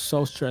it was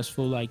so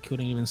stressful. I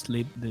couldn't even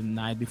sleep the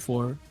night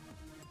before.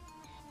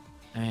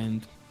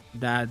 And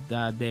that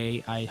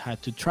day I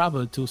had to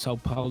travel to Sao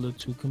Paulo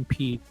to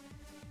compete.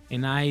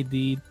 And I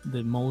did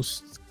the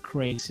most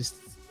craziest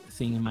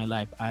thing in my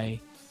life. I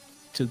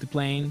took the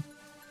plane.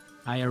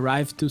 I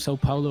arrived to Sao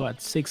Paulo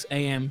at 6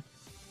 a.m.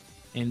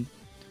 and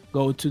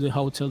go to the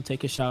hotel,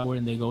 take a shower,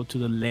 and they go to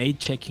the late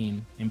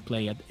check-in and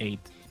play at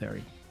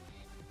 8:30.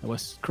 It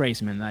was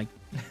crazy, man. Like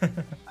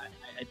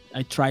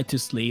I tried to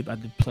sleep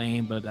at the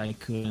plane, but I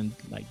couldn't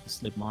like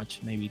sleep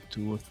much, maybe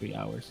 2 or 3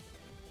 hours.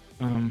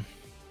 And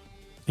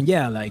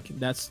yeah, like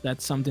that's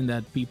something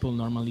that people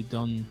normally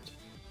don't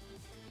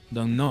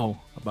know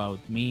about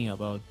me,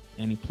 about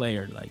any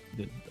player. Like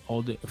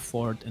all the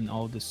effort and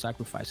all the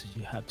sacrifices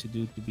you have to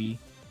do to be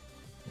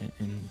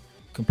and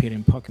compete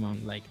in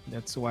Pokemon. Like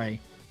that's why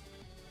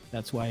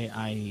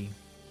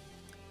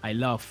I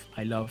love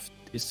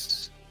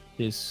this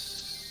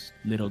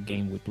little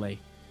game we play.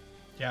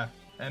 Yeah,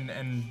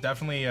 and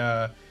definitely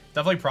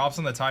props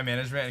on the time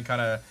management and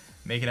kind of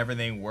making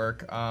everything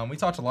work. We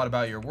talked a lot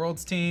about your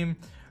Worlds team.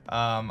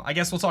 I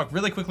guess we'll talk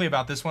really quickly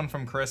about this one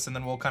from Chris, and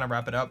then we'll kind of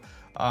wrap it up.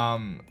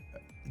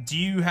 Do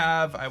you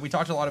have, we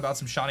talked a lot about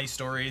some shiny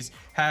stories.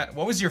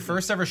 What was your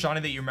first ever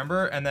shiny that you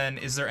remember? And then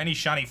is there any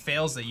shiny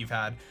fails that you've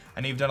had? I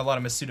know you've done a lot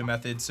of Masuda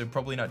methods, so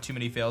probably not too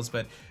many fails,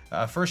 but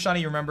first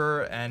shiny you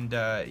remember, and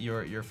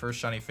your first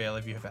shiny fail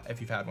if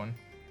you've had one.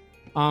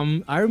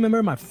 I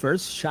remember my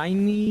first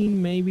shiny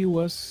maybe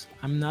was,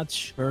 I'm not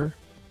sure,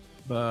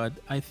 but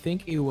I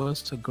think it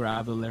was a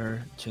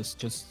Graveler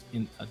just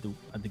in at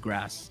the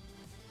grass.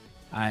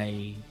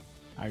 I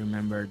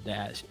remember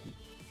that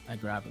a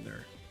Graveler.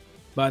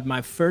 But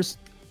my first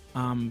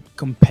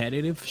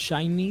competitive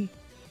shiny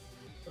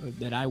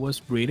that I was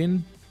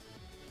breeding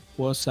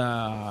was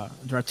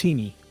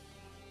Dratini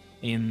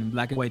in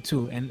Black and White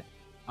 2. And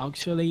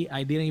actually,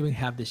 I didn't even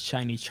have the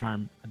shiny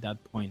charm at that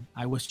point.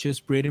 I was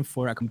just breeding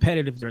for a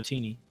competitive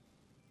Dratini.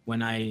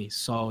 When I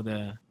saw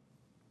the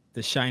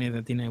shiny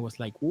Dratini, I was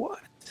like, what?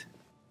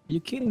 Are you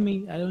kidding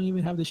me? I don't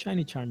even have the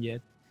shiny charm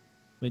yet.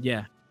 But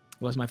yeah,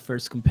 it was my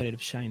first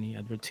competitive shiny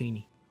at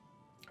Dratini.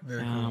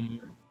 Very cool.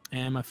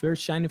 And my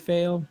first shiny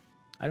fail,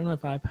 I don't know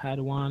if I've had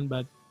one,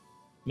 but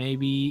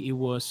maybe it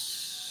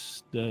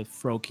was the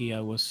Froakie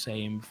I was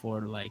saying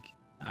before. Like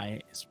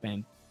I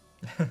spent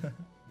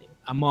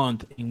a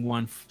month in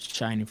one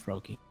shiny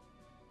Froakie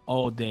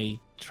all day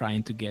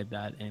trying to get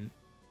that, and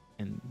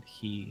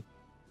he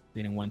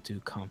didn't want to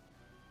come.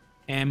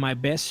 And my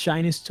best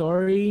shiny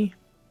story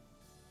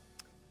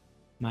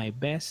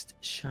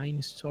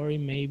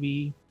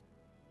maybe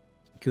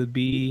could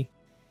be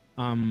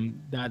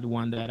that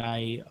one that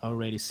I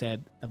already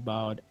said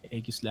about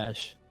Eggy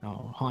slash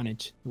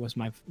Honage. It was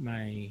my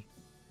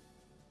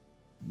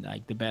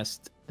like the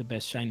best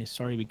shiny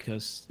story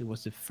because it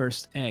was the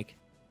first egg.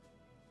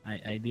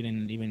 I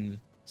didn't even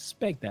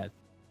expect that.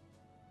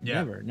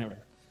 Yeah. Never.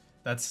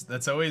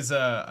 That's always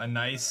a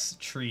nice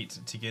treat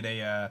to get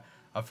a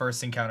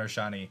first encounter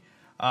shiny.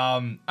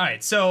 All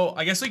right, so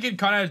I guess we could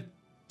kind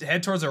of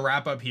head towards a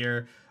wrap up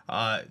here.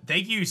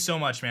 Thank you so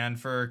much, man,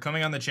 for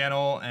coming on the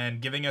channel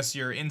and giving us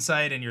your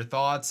insight and your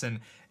thoughts and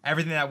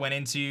everything that went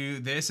into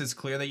this. It's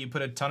clear that you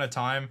put a ton of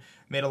time,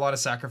 made a lot of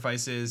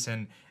sacrifices,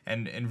 and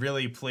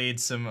really played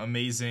some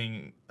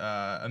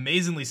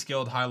amazingly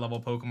skilled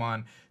high-level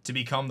Pokemon to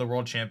become the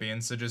world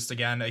champion. So just,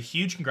 again, a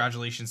huge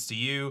congratulations to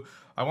you.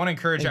 I want to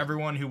encourage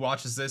everyone who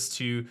watches this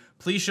to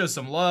please show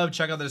some love.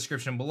 Check out the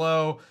description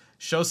below.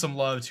 Show some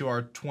love to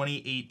our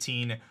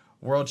 2018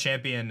 world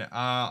champion.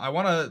 I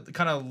want to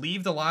kind of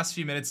leave the last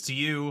few minutes to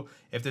you.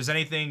 If there's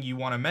anything you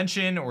want to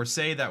mention or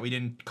say that we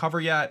didn't cover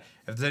yet,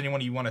 if there's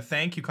anyone you want to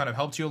thank who kind of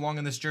helped you along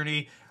in this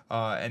journey,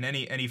 and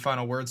any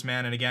final words,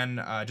 man. And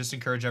again, just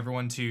encourage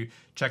everyone to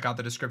check out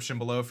the description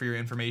below for your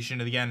information.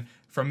 And again,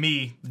 from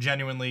me,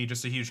 genuinely,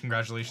 just a huge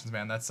congratulations,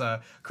 man. That's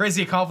a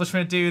crazy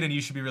accomplishment, dude, and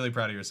you should be really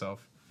proud of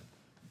yourself.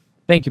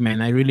 Thank you,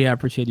 man. I really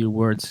appreciate your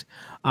words.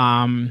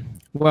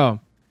 Well,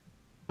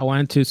 I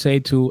wanted to say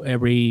to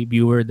every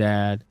viewer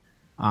that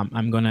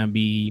I'm gonna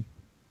be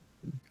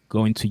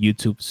going to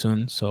YouTube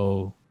soon,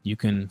 so you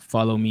can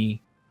follow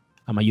me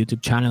on my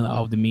YouTube channel,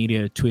 Of the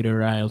Media,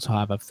 Twitter. I also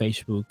have a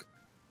Facebook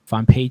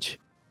fan page.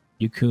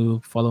 You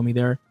could follow me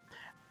there.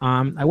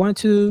 I wanted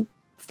to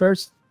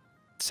first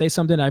say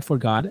something I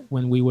forgot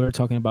when we were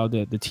talking about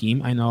the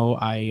team. I know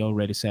I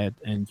already said,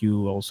 and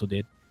you also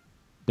did,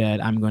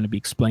 that I'm going to be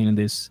explaining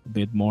this a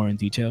bit more in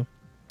detail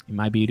in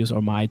my videos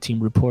or my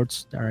team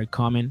reports that are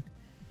coming.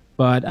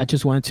 But I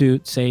just wanted to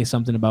say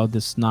something about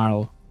the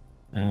Snarl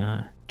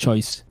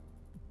choice.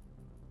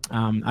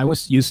 I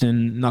was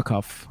using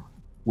knockoff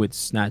with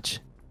Snatch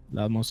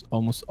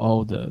almost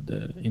all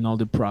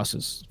the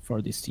process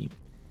for this team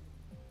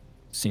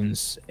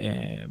since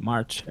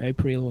March,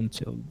 April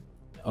until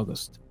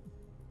August.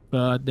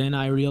 But then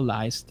I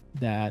realized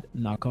that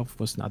knockoff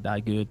was not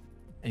that good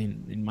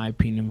in my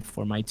opinion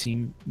for my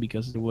team,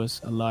 because there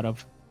was a lot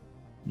of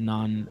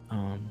non-item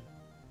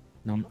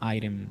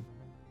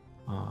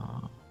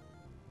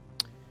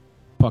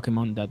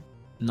Pokemon that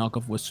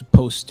knockoff was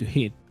supposed to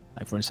hit,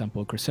 like for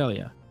example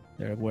Cresselia.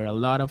 There were a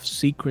lot of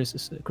C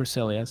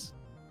Cresselias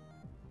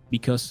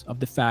because of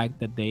the fact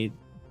that the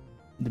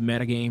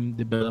metagame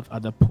developed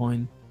at the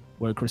point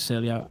where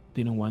Cresselia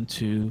didn't want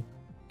to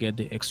get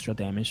the extra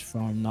damage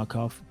from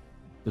knockoff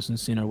because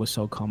Incineroar was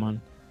so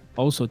common.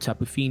 Also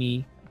Tapu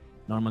Fini,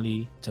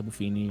 normally Tapu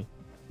Fini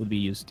would be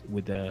used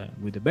with the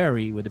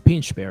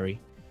pinch berry,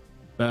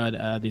 but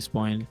at this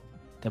point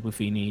Tapu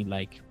Fini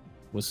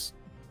was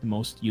the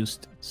most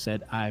used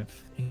set I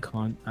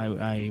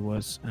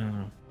was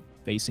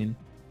facing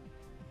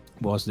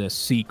was the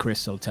Sea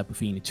Crystal Tapu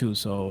Fini too.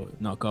 So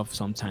knockoff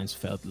sometimes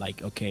felt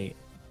like, okay,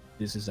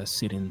 this is a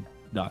sitting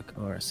duck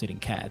or a sitting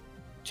cat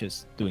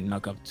just doing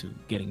knockoff to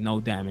getting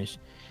no damage.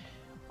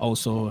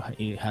 Also,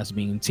 it has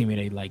been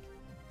intimidated like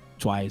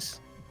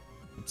twice.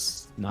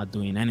 It's not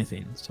doing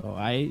anything. So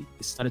I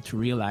started to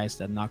realize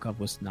that knockoff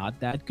was not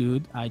that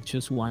good. I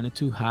just wanted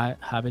to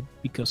have it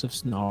because of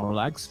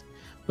Snorlax.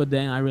 But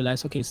then I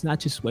realized, okay,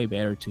 Snatch is way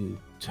better to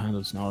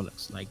handle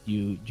Snorlax. Like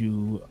you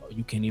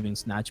can even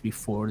Snatch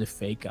before the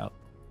fake out.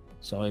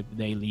 So if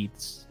they lead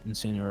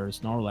Incineroar or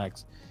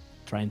Snorlax,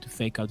 trying to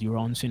fake out your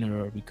own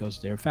Incineroar because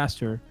they're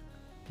faster,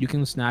 you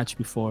can Snatch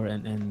before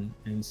and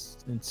it's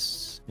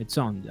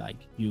on. Like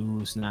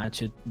you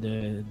Snatch it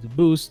the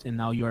boost, and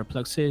now you are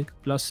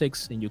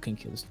 +6 and you can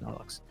kill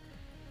Snorlax.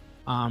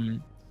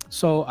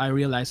 So I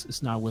realized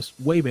Snarl was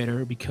way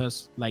better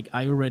because, like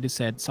I already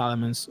said,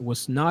 Salamence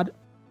was not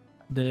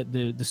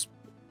Salamence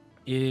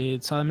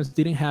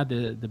didn't have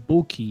the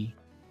bulky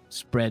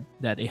spread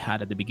that it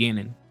had at the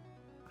beginning.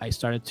 I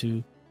started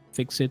to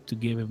fix it to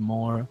give it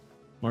more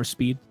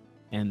speed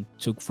and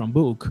took from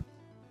bulk,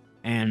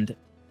 and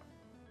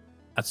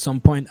at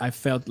some point I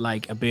felt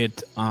like a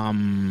bit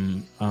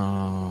that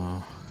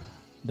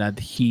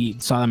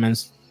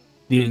Salamence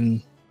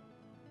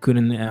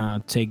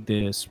couldn't take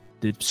the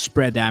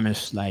spread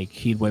damage like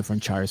Heatwave from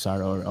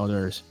Charizard or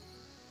other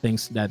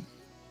things that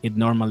it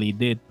normally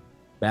did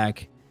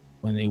back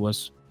when it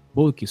was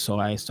bulky. So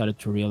I started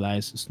to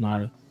realize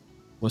Snarl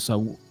was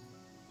a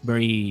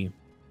very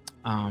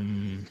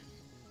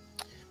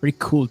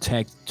cool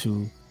tech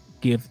to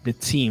give the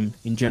team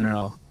in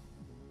general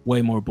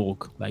way more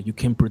bulk. Like you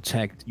can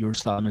protect your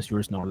Salamence,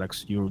 your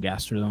Snorlax, your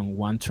Gastrodon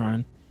one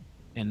turn,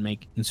 and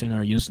make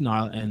Incineroar use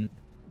Snarl, and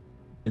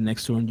the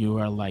next turn you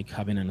are like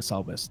having an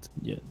assault vest.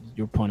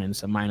 Your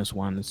opponent's a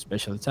 -1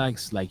 special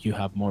attacks, like you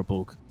have more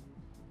bulk.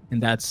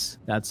 And that's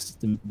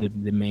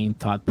the main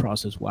thought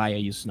process why I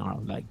use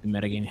Snarl. Like the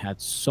metagame had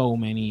so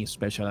many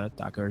special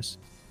attackers.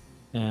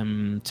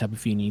 Tapu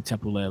Fini,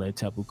 Tapu Lele,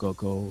 Tapu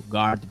Koko,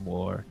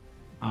 Gardevoir,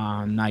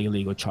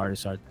 Nihilego,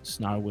 Charizard.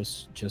 Snarl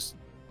was just,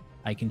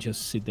 I can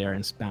just sit there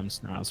and spam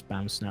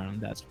Snarl,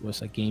 and that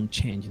was a game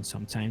changing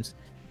sometimes.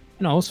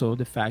 And also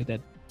the fact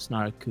that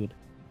Snarl could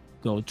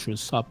go through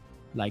sub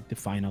like the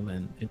final,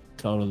 and it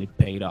totally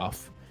paid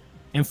off.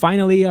 And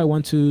finally, I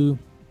want to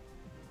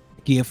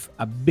give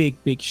a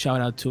big shout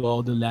out to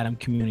all the Latam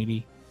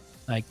community.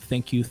 Like,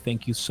 thank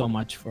you so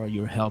much for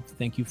your help.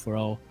 Thank you for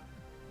all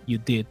you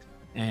did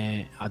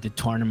at the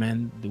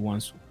tournament, the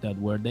ones that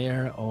were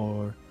there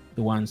or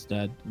the ones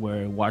that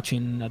were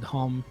watching at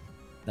home.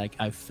 Like,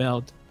 I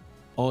felt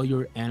all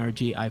your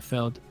energy, I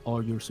felt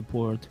all your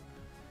support,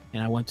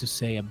 and I want to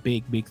say a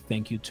big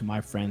thank you to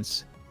my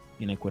friends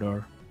in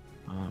Ecuador,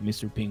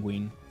 Mr.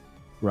 Penguin,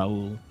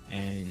 Raul,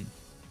 and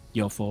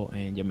Yofo,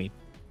 and Yamit.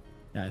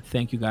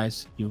 Thank you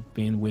guys. You've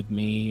been with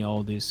me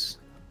all these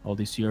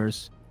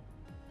years,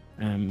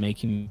 and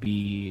making me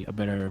be a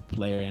better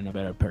player and a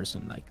better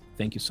person. Like,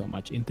 thank you so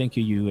much, and thank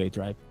you,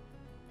 aDrive.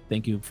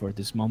 Thank you for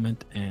this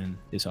moment and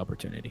this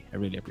opportunity. I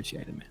really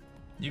appreciate it, man.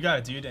 You got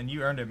it, dude, and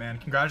you earned it, man.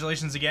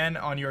 Congratulations again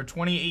on your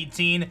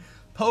 2018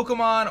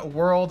 Pokemon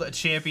World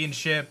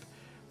Championship.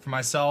 For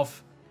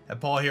myself and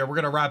Paul here, we're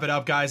gonna wrap it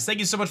up, guys. Thank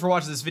you so much for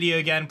watching this video.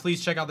 Again,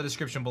 please check out the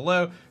description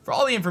below for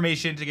all the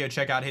information to go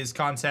check out his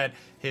content,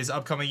 his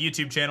upcoming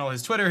YouTube channel,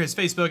 his Twitter, his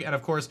Facebook, and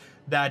of course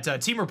that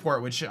team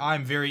report, which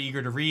I'm very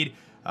eager to read.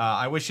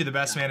 I wish you the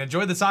best, man.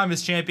 Enjoy the time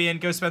as champion.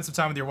 Go spend some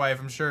time with your wife.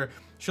 I'm sure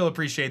she'll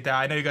appreciate that.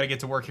 I know you got to get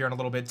to work here in a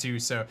little bit too,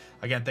 so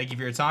again, thank you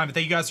for your time, and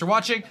thank you guys for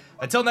watching.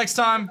 Until next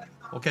time,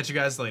 we'll catch you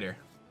guys later.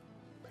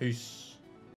 Peace.